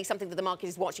 that's certainly something that the market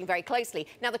is watching very closely.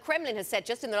 Now, the Kremlin has said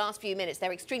just in the last few minutes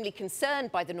they're extremely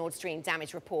concerned by the Nord Stream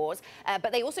damage reports,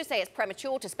 but they also say it's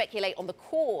premature to speculate on the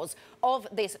cause of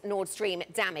this Nord Stream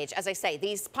damage. As I say,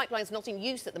 these pipelines are not in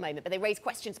use at the moment, but they raise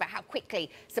questions about how quickly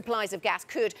supplies of gas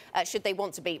could, should they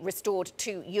want to be, restored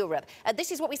to Europe.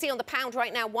 This is what we see on the pound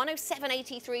right now,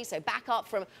 107.83, so back up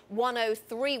from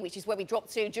 103, which is where we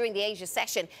dropped to during the Asia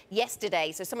session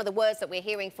yesterday. So some of the words that we're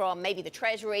hearing from maybe the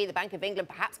Treasury, the Bank of England,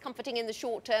 perhaps comforting in the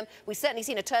short term. We've certainly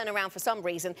seen a turnaround for some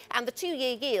reason. And the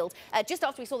two-year yield, just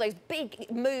after we saw those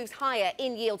big moves higher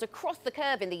in yields across the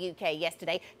curve in the UK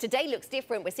yesterday, today looks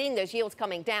different. We're seeing those yields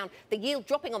coming down. The yield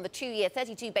dropping on the two-year,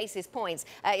 32 basis points.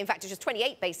 In fact, it's just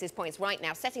 28 basis points right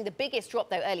now, setting the biggest drop,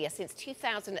 though, earlier since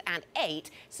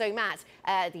 2008. So, Matt,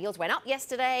 the yields went up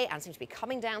yesterday and seem to be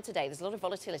coming down today. There's a lot of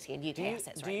volatility in UK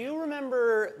assets right now. Do you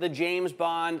remember the James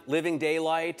Bond Living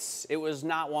Daylights? It was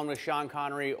not one with Sean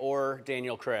Connery or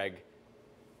Daniel Craig.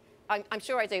 I'm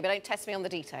sure I do, but don't test me on the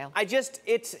detail.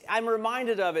 I'm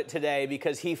reminded of it today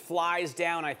because he flies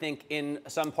down, I think, in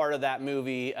some part of that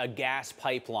movie, a gas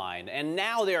pipeline. And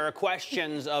now there are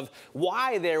questions of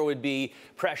why there would be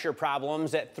pressure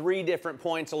problems at 3 different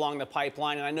points along the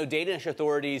pipeline. And I know Danish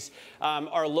authorities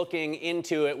are looking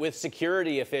into it with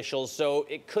security officials. So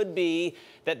it could be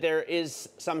that there is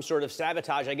some sort of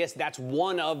sabotage. I guess that's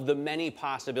one of the many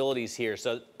possibilities here.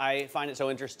 So I find it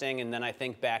so interesting. And then I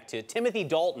think back to Timothy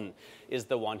Dalton is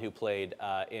the one who played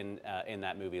in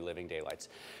that movie, Living Daylights.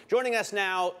 Joining us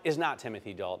now is not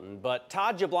Timothy Dalton, but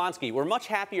Todd Jablonski. We're much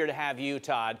happier to have you,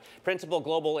 Todd, Principal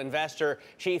Global Investor,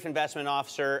 Chief Investment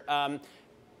Officer.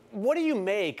 What do you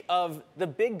make of the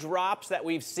big drops that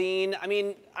we've seen? I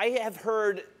mean, I have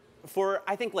heard for,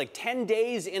 I think, like 10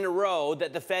 days in a row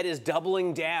that the Fed is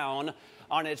doubling down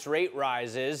on its rate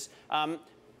rises.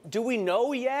 Do we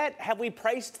know yet? Have we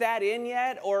priced that in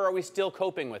yet? Or are we still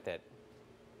coping with it?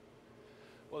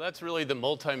 Well, that's really the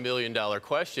multi-million-dollar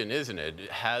question, isn't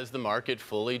it? Has the market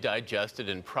fully digested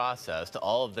and processed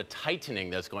all of the tightening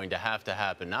that's going to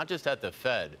happen, not just at the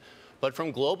Fed, but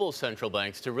from global central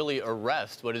banks to really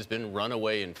arrest what has been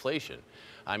runaway inflation?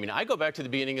 I mean, I go back to the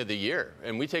beginning of the year,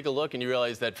 and we take a look and you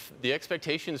realize that the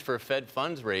expectations for Fed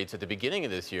funds rates at the beginning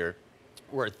of this year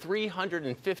were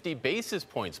 350 basis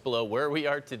points below where we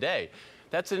are today.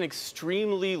 That's an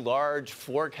extremely large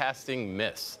forecasting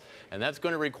miss. And that's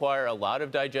going to require a lot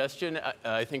of digestion,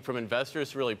 I think, from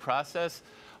investors to really process.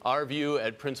 Our view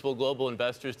at Principal Global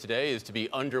Investors today is to be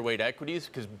underweight equities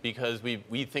because we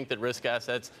think that risk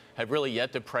assets have really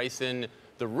yet to price in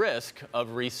the risk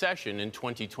of recession in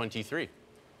 2023.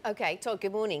 Okay, Todd,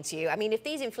 good morning to you. I mean, if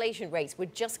these inflation rates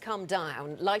would just come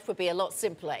down, life would be a lot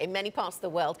simpler in many parts of the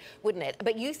world, wouldn't it?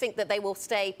 But you think that they will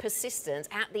stay persistent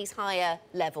at these higher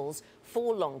levels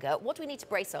for longer. What do we need to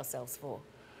brace ourselves for?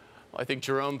 Well, I think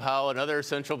Jerome Powell and other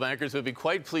central bankers would be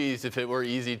quite pleased if it were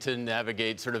easy to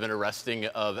navigate sort of an arresting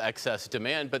of excess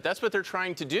demand, but that's what they're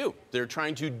trying to do. They're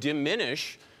trying to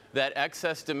diminish that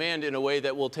excess demand in a way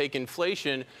that will take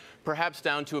inflation perhaps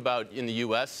down to about, in the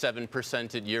U.S.,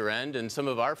 7% at year end. And some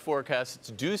of our forecasts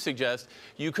do suggest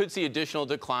you could see additional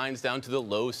declines down to the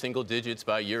low single digits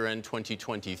by year end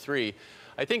 2023.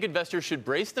 I think investors should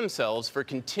brace themselves for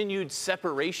continued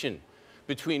separation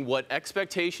between what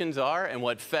expectations are and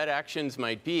what Fed actions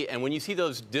might be. And when you see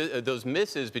those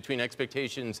misses between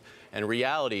expectations and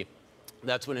reality,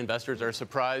 that's when investors are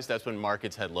surprised. That's when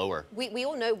markets head lower. We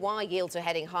all know why yields are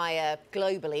heading higher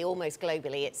globally, almost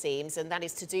globally, it seems, and that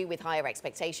is to do with higher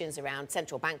expectations around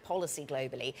central bank policy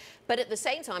globally. But at the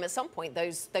same time, at some point,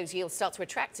 those yields start to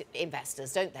attract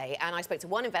investors, don't they? And I spoke to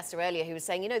one investor earlier who was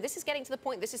saying, you know, this is getting to the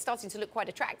point, this is starting to look quite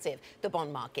attractive, the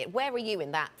bond market. Where are you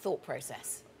in that thought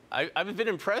process? I've been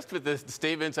impressed with the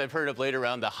statements I've heard of late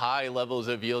around the high levels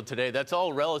of yield today. That's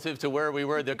all relative to where we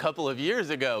were a couple of years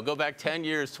ago. Go back 10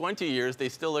 years, 20 years, they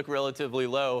still look relatively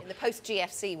low. In the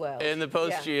post-GFC world. In the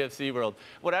post-GFC world.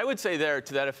 What I would say there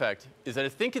to that effect is that I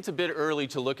think it's a bit early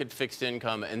to look at fixed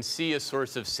income and see a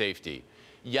source of safety.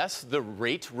 Yes, the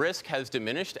rate risk has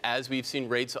diminished as we've seen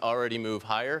rates already move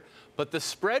higher, but the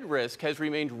spread risk has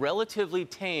remained relatively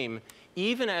tame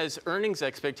even as earnings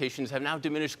expectations have now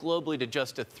diminished globally to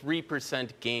just a 3%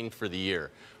 gain for the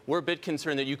year. We're a bit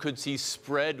concerned that you could see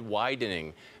spread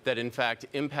widening that, in fact,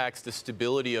 impacts the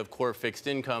stability of core fixed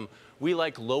income. We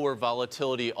like lower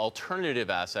volatility alternative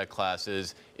asset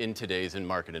classes in today's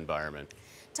market environment.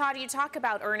 Todd, you talk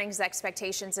about earnings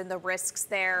expectations and the risks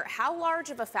there. How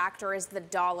large of a factor is the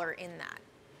dollar in that?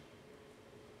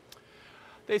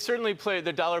 They certainly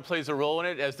the dollar plays a role in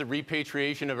it as the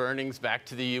repatriation of earnings back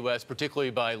to the U.S.,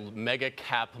 particularly by mega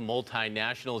cap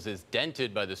multinationals, is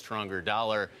dented by the stronger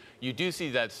dollar. You do see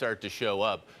that start to show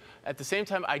up. At the same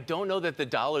time, I don't know that the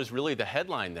dollar is really the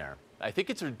headline there. I think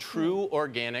it's a true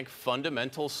organic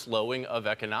fundamental slowing of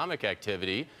economic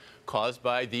activity caused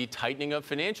by the tightening of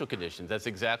financial conditions. That's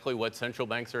exactly what central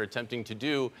banks are attempting to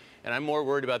do. And I'm more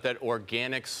worried about that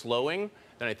organic slowing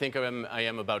than I think I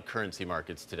am about currency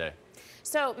markets today.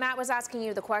 So Matt was asking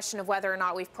you the question of whether or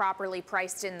not we've properly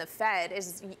priced in the Fed.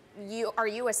 Are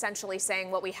you essentially saying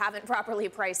what we haven't properly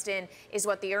priced in is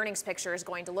what the earnings picture is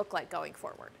going to look like going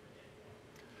forward?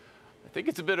 I think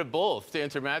it's a bit of both. To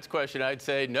answer Matt's question, I'd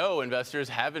say no, investors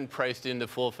haven't priced in the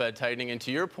full Fed tightening. And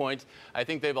to your point, I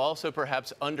think they've also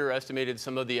perhaps underestimated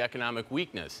some of the economic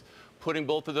weakness. Putting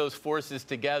both of those forces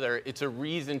together, it's a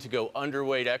reason to go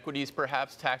underweight equities,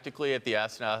 perhaps tactically at the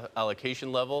asset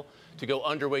allocation level, to go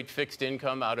underweight fixed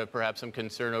income out of perhaps some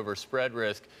concern over spread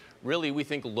risk. Really, we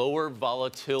think lower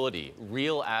volatility,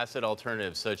 real asset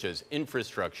alternatives such as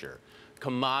infrastructure,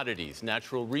 commodities,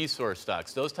 natural resource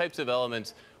stocks, those types of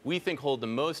elements we think hold the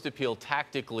most appeal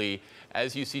tactically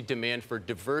as you see demand for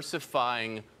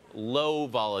diversifying low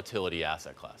volatility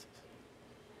asset classes.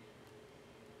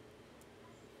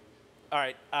 All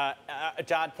right,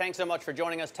 Todd, thanks so much for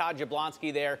joining us. Todd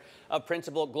Jablonski there of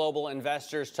Principal Global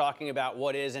Investors talking about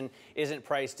what is and isn't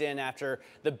priced in after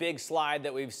the big slide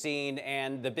that we've seen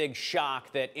and the big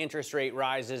shock that interest rate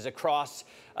rises across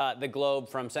the globe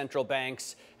from central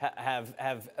banks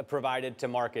have provided to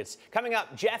markets. Coming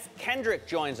up, Geoff Kendrick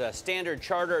joins us, Standard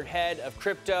Chartered head of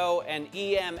crypto and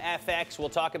EMFX. We'll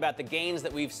talk about the gains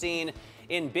that we've seen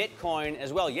in Bitcoin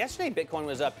as well. Yesterday, Bitcoin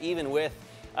was up even with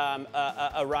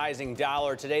a rising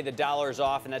dollar. Today, the dollar's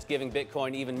off, and that's giving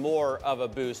Bitcoin even more of a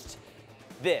boost.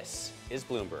 This is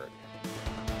Bloomberg.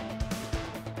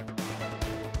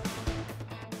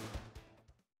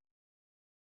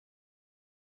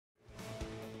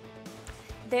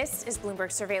 This is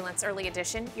Bloomberg Surveillance Early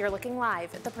Edition. You're looking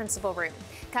live at the Principal Room.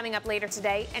 Coming up later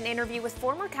today, an interview with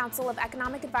former Council of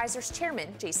Economic Advisors Chairman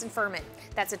Jason Furman.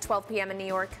 That's at 12 p.m. in New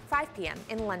York, 5 p.m.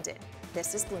 in London.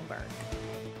 This is Bloomberg.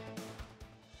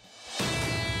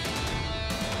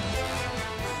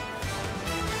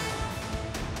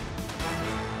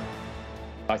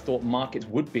 I thought markets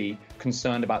would be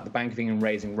concerned about the Bank of England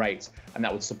raising rates, and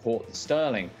that would support the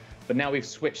sterling. But now we've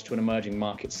switched to an emerging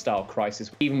market style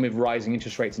crisis. Even with rising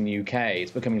interest rates in the UK,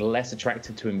 it's becoming less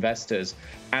attractive to investors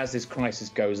as this crisis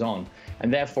goes on.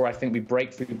 And therefore, I think we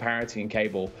break through parity in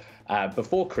cable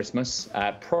before Christmas,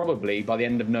 probably by the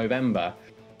end of November.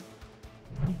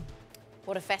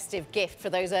 What a festive gift for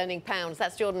those earning pounds.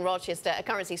 That's Jordan Rochester, a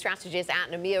currency strategist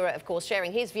at Nomura, of course,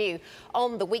 sharing his view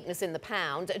on the weakness in the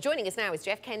pound. Joining us now is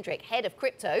Geoff Kendrick, head of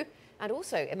crypto and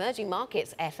also emerging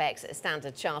markets FX at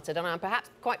Standard Chartered. And I'm perhaps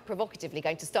quite provocatively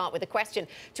going to start with a question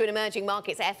to an emerging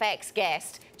markets FX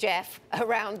guest, Geoff,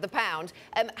 around the pound.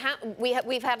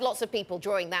 We've had lots of people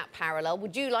drawing that parallel.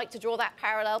 Would you like to draw that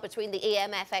parallel between the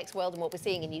EMFX world and what we're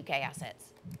seeing in UK assets?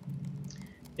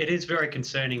 It is very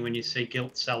concerning when you see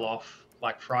gilt sell off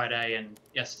like Friday and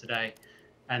yesterday,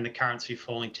 and the currency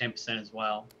falling 10% as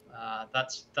well.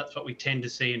 That's what we tend to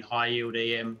see in high yield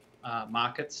EM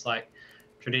markets, like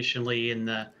traditionally in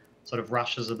the sort of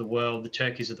Russias of the world, the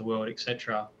Turkeys of the world,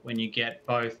 etc., when you get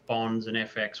both bonds and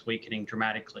FX weakening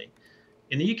dramatically.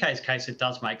 In the UK's case, it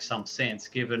does make some sense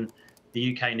given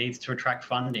the UK needs to attract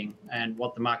funding, and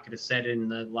what the market has said in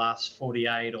the last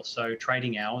 48 or so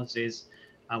trading hours is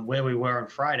where we were on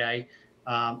Friday,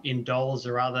 in dollars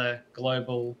or other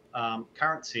global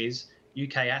currencies,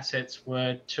 UK assets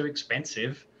were too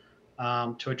expensive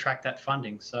to attract that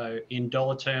funding. So in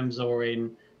dollar terms or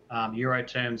in euro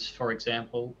terms, for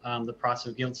example, the price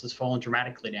of gilts has fallen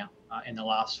dramatically now in the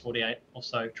last 48 or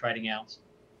so trading hours.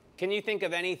 Can you think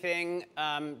of anything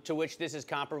to which this is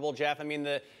comparable, Geoff? I mean,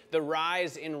 the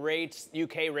rise in rates,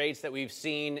 UK rates that we've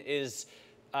seen is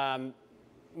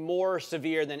more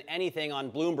severe than anything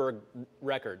on Bloomberg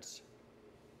records.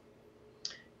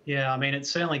 Yeah, I mean, it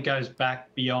certainly goes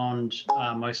back beyond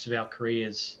most of our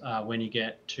careers when you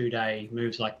get two-day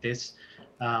moves like this.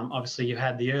 Obviously, you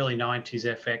had the early 90s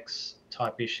FX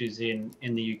type issues in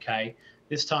the UK.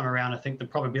 This time around, I think the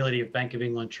probability of Bank of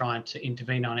England trying to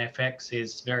intervene on FX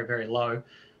is very, very low.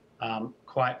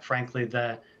 Quite frankly,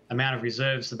 the amount of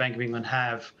reserves the Bank of England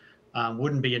have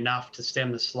wouldn't be enough to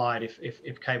stem the slide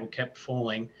if cable kept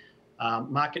falling.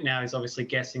 Market now is obviously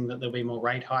guessing that there'll be more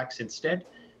rate hikes instead.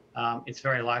 It's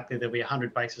very likely there'll be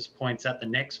 100 basis points at the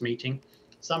next meeting.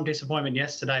 some disappointment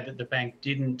yesterday that the bank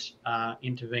didn't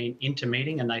intervene into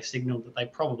meeting, and they signalled that they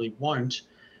probably won't.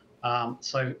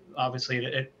 So obviously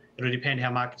it'll depend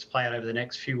how markets play out over the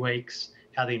next few weeks,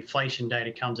 how the inflation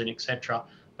data comes in, etc.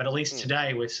 But at least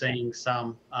today we're seeing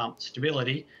some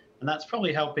stability, and that's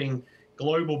probably helping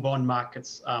global bond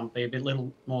markets be a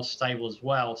little more stable as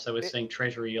well. So we're seeing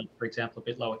Treasury yield, for example, a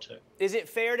bit lower too. Is it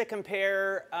fair to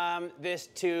compare this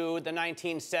to the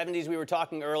 1970s? We were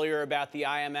talking earlier about the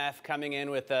IMF coming in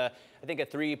with, I think, a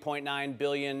 $3.9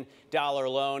 billion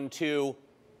loan to,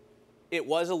 it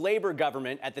was a Labor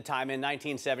government at the time in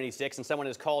 1976, and someone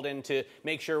has called in to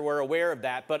make sure we're aware of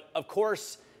that. But of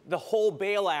course, the whole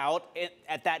bailout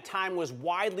at that time was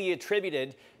widely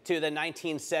attributed to the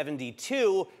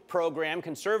 1972 program,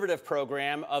 conservative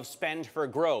program of spend for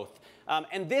growth.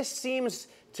 And this seems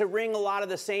to ring a lot of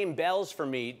the same bells for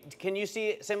me. Can you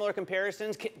see similar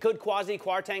comparisons? Could Kwasi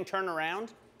Kwarteng turn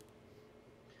around?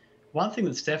 One thing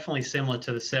that's definitely similar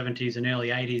to the 70s and early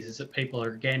 80s is that people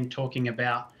are again talking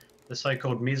about the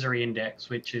so-called misery index,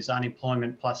 which is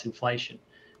unemployment plus inflation.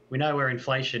 We know where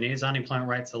inflation is, unemployment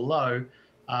rates are low,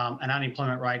 and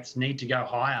unemployment rates need to go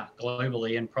higher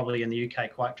globally, and probably in the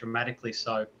UK quite dramatically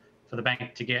so, for the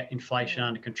bank to get inflation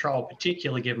under control,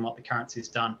 particularly given what the currency's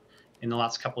done in the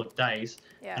last couple of days.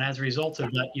 Yeah. And as a result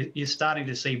of that, you're starting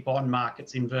to see bond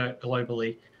markets invert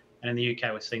globally, and in the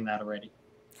UK we're seeing that already.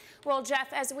 Well,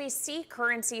 Geoff, as we see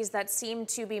currencies that seem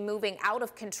to be moving out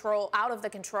of the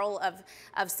control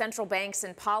of central banks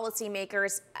and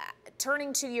policymakers,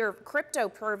 turning to your crypto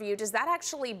purview, does that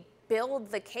actually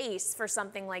build the case for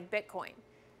something like Bitcoin?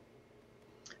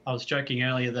 I was joking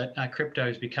earlier that crypto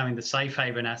is becoming the safe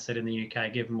haven asset in the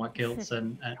UK, given what gilts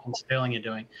and sterling are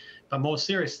doing. But more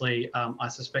seriously, I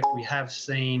suspect we have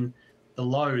seen the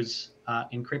lows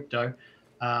in crypto.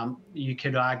 You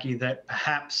could argue that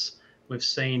perhaps we've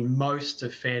seen most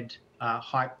of Fed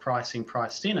hike pricing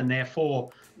priced in, and therefore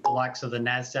the likes of the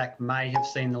NASDAQ may have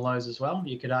seen the lows as well.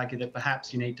 You could argue that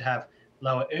perhaps you need to have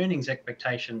lower earnings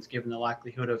expectations given the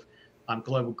likelihood of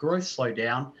global growth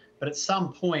slowdown. But at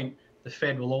some point, the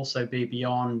Fed will also be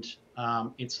beyond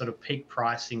its sort of peak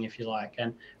pricing, if you like.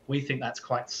 And we think that's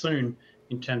quite soon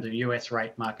in terms of US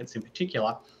rate markets in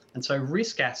particular. And so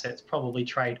risk assets probably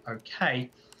trade okay.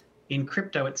 In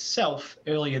crypto itself,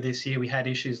 earlier this year, we had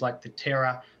issues like the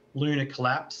Terra Luna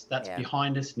collapse. That's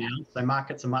behind us now. So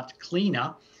markets are much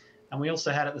cleaner. And we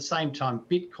also had at the same time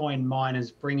Bitcoin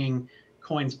miners bringing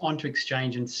coins onto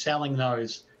exchange and selling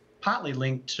those, partly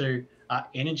linked to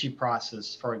energy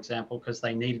prices, for example, because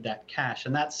they needed that cash,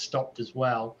 and that's stopped as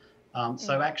well.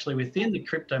 So actually within the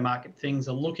crypto market, things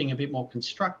are looking a bit more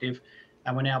constructive,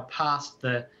 and we're now past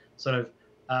the sort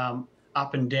of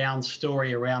up and down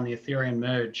story around the Ethereum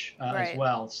merge as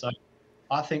well. So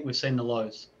I think we've seen the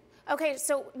lows. Okay,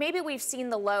 so maybe we've seen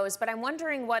the lows, but I'm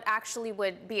wondering what actually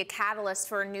would be a catalyst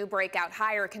for a new breakout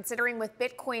higher, considering with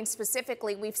Bitcoin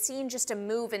specifically, we've seen just a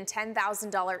move in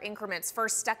 $10,000 increments,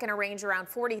 first stuck in a range around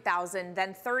 40,000,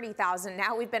 then 30,000.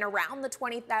 Now we've been around the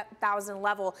 20,000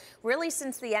 level really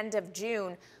since the end of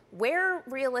June. Where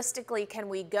realistically can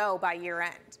we go by year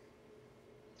end?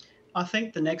 I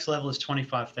think the next level is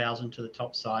 25,000 to the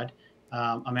top side.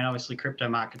 I mean, obviously, crypto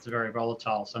markets are very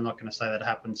volatile, so I'm not going to say that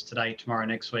happens today, tomorrow,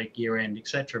 next week, year end,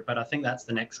 etc. But I think that's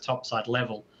the next topside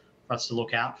level for us to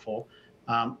look out for.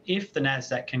 If the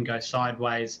NASDAQ can go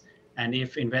sideways, and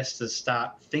if investors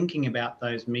start thinking about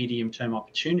those medium-term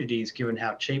opportunities, given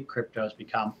how cheap crypto has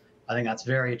become, I think that's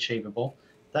very achievable.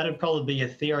 That would probably be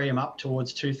Ethereum up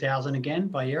towards 2,000 again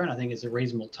by year, and I think is a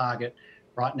reasonable target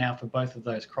right now for both of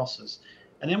those crosses.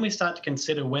 And then we start to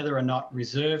consider whether or not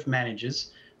reserve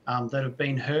managers that have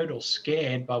been hurt or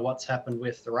scared by what's happened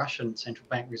with the Russian central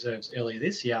bank reserves earlier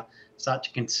this year start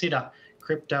to consider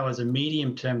crypto as a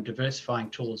medium-term diversifying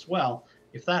tool as well.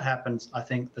 If that happens, I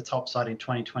think the top side in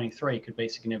 2023 could be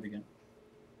significant.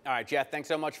 All right, Geoff, thanks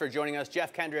so much for joining us.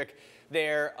 Geoff Kendrick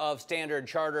there of Standard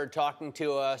Chartered talking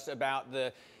to us about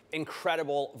the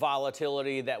incredible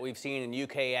volatility that we've seen in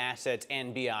UK assets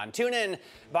and beyond. Tune in,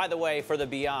 by the way, for the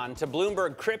Beyond to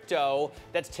Bloomberg Crypto.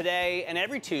 That's today and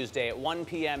every Tuesday at 1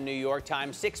 p.m. New York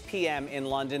time, 6 p.m. in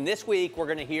London. This week, we're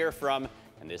going to hear from,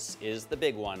 and this is the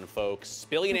big one, folks,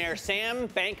 billionaire Sam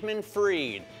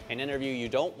Bankman-Fried, an interview you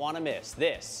don't want to miss.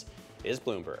 This is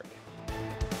Bloomberg.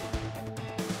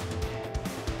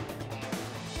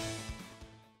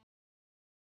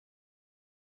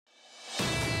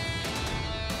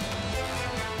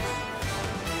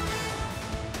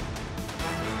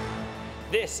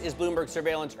 This is Bloomberg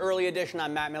Surveillance Early Edition.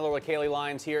 I'm Matt Miller with Kailey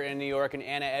Leinz here in New York and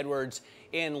Anna Edwards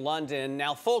in London.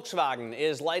 Now, Volkswagen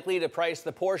is likely to price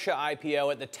the Porsche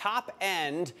IPO at the top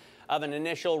end of an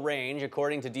initial range,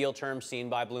 according to deal terms seen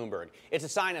by Bloomberg. It's a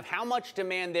sign of how much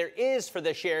demand there is for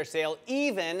the share sale,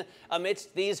 even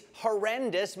amidst these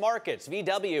horrendous markets.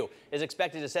 VW is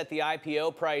expected to set the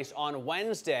IPO price on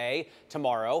Wednesday,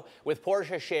 tomorrow, with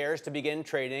Porsche shares to begin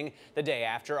trading the day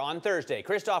after on Thursday.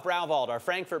 Christoph Rauwald, our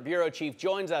Frankfurt bureau chief,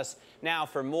 joins us now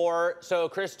for more. So,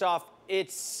 Christoph,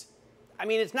 it's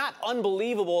not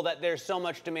unbelievable that there's so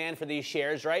much demand for these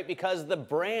shares, right? Because the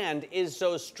brand is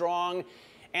so strong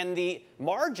and the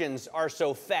margins are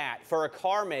so fat for a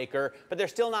car maker, but they're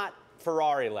still not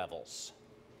Ferrari levels.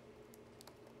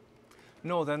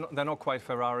 No, they're not quite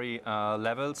Ferrari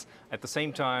levels. At the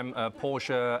same time,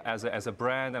 Porsche as a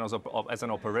brand and also as an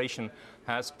operation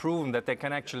has proven that they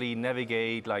can actually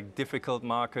navigate like difficult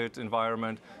market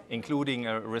environment, including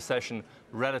a recession,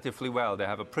 relatively well. They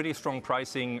have a pretty strong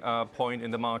pricing point in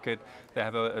the market. They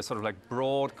have a sort of like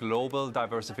broad global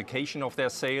diversification of their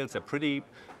sales. They're pretty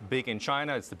big in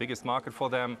China. It's the biggest market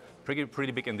for them.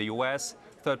 Pretty big in the US.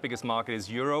 Third biggest market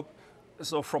is Europe.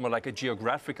 So from a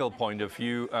geographical point of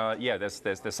view, yeah,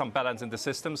 there's some balance in the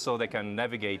system, so they can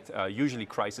navigate usually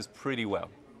crisis pretty well.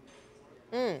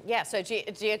 Yeah, so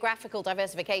geographical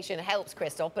diversification helps,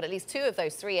 Christoph, but at least two of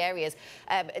those three areas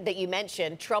that you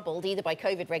mentioned troubled either by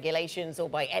COVID regulations or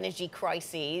by energy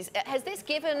crises. Has this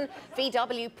given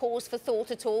VW pause for thought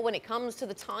at all when it comes to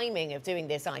the timing of doing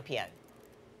this IPO?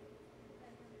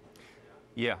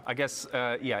 Yeah, I guess,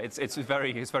 yeah, it's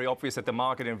very obvious that the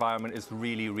market environment is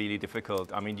really difficult.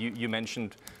 I mean, you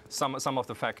mentioned some of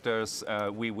the factors.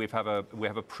 We have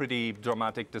a pretty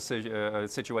dramatic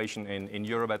situation in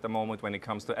Europe at the moment when it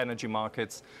comes to energy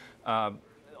markets.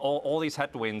 All these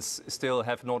headwinds still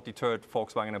have not deterred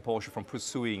Volkswagen and Porsche from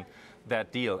pursuing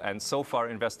that deal. And so far,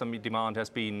 investor demand has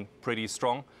been pretty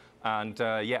strong. And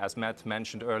yeah, as Matt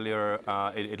mentioned earlier,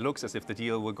 it looks as if the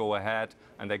deal will go ahead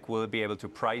and they will be able to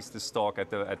price the stock at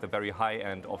the very high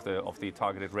end of the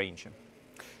targeted range.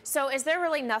 So is there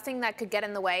really nothing that could get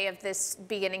in the way of this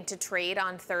beginning to trade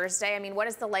on Thursday? I mean, what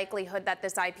is the likelihood that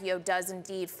this IPO does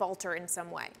indeed falter in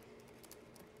some way?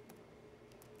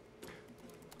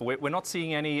 We're not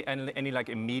seeing any like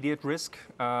immediate risk.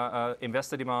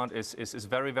 Investor demand is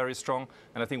very strong,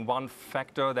 and I think one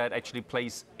factor that actually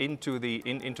plays into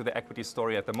the equity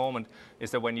story at the moment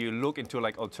is that when you look into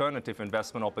like alternative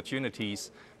investment opportunities,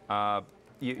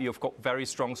 you've got very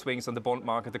strong swings on the bond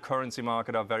market. The currency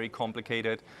market are very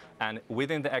complicated, and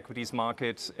within the equities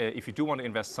market, if you do want to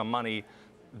invest some money,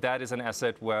 that is an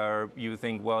asset where you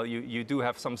think, well, you do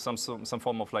have some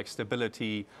form of like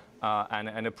stability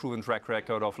and a proven track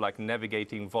record of like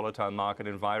navigating volatile market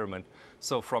environment.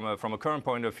 So from a current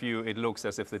point of view, it looks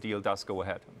as if the deal does go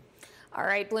ahead. All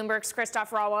right, Bloomberg's Christoph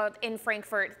Rauwald in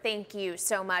Frankfurt, thank you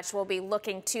so much. We'll be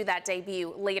looking to that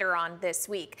debut later on this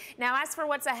week. Now, as for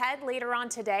what's ahead later on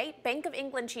today, Bank of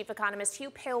England chief economist Hugh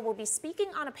Pill will be speaking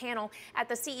on a panel at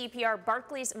the CEPR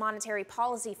Barclays Monetary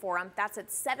Policy Forum. That's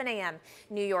at 7 a.m.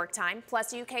 New York time.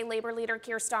 Plus, UK Labour leader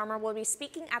Keir Starmer will be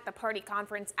speaking at the party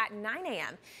conference at 9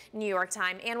 a.m. New York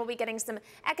time. And we'll be getting some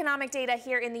economic data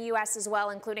here in the U.S. as well,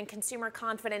 including consumer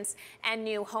confidence and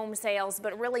new home sales.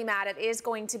 But really, Matt, it is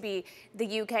going to be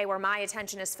the UK where my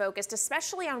attention is focused,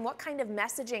 especially on what kind of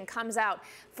messaging comes out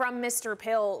from Mr.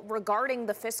 Pill regarding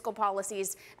the fiscal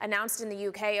policies announced in the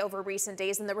UK over recent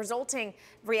days and the resulting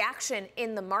reaction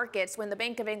in the markets. When the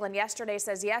Bank of England yesterday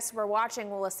says, yes, we're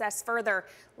watching, we'll assess further,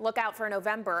 look out for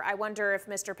November. I wonder if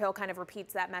Mr. Pill kind of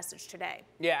repeats that message today.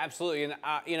 Yeah, absolutely. And,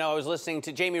 you know, I was listening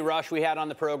to Jamie Rush, we had on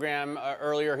the program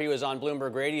earlier. He was on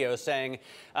Bloomberg Radio saying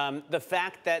the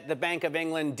fact that the Bank of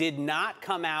England did not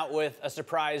come out with a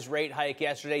surprise rate hike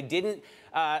yesterday, didn't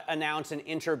announce an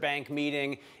interbank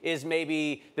meeting, is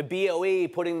maybe the BOE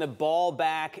putting the ball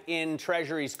back in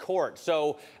Treasury's court.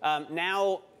 So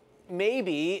now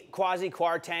maybe Kwasi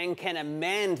Kwarteng can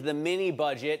amend the mini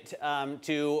budget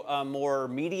to a more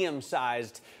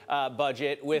medium-sized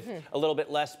budget with a little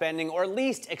bit less spending, or at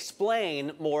least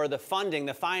explain more the funding,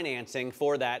 the financing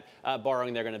for that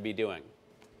borrowing they're going to be doing.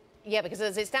 Yeah, because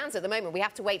as it stands at the moment, we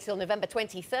have to wait till November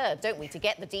 23rd, don't we, to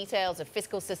get the details of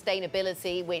fiscal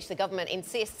sustainability, which the government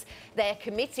insists they're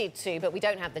committed to, but we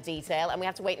don't have the detail. And we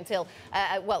have to wait until,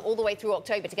 well, all the way through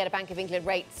October to get a Bank of England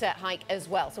rate hike as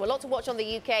well. So a lot to watch on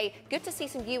the UK. Good to see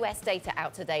some US data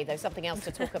out today, though. Something else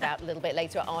to talk about a little bit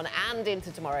later on and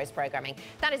into tomorrow's programming.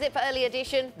 That is it for Early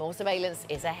Edition. More surveillance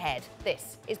is ahead.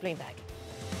 This is Bloomberg.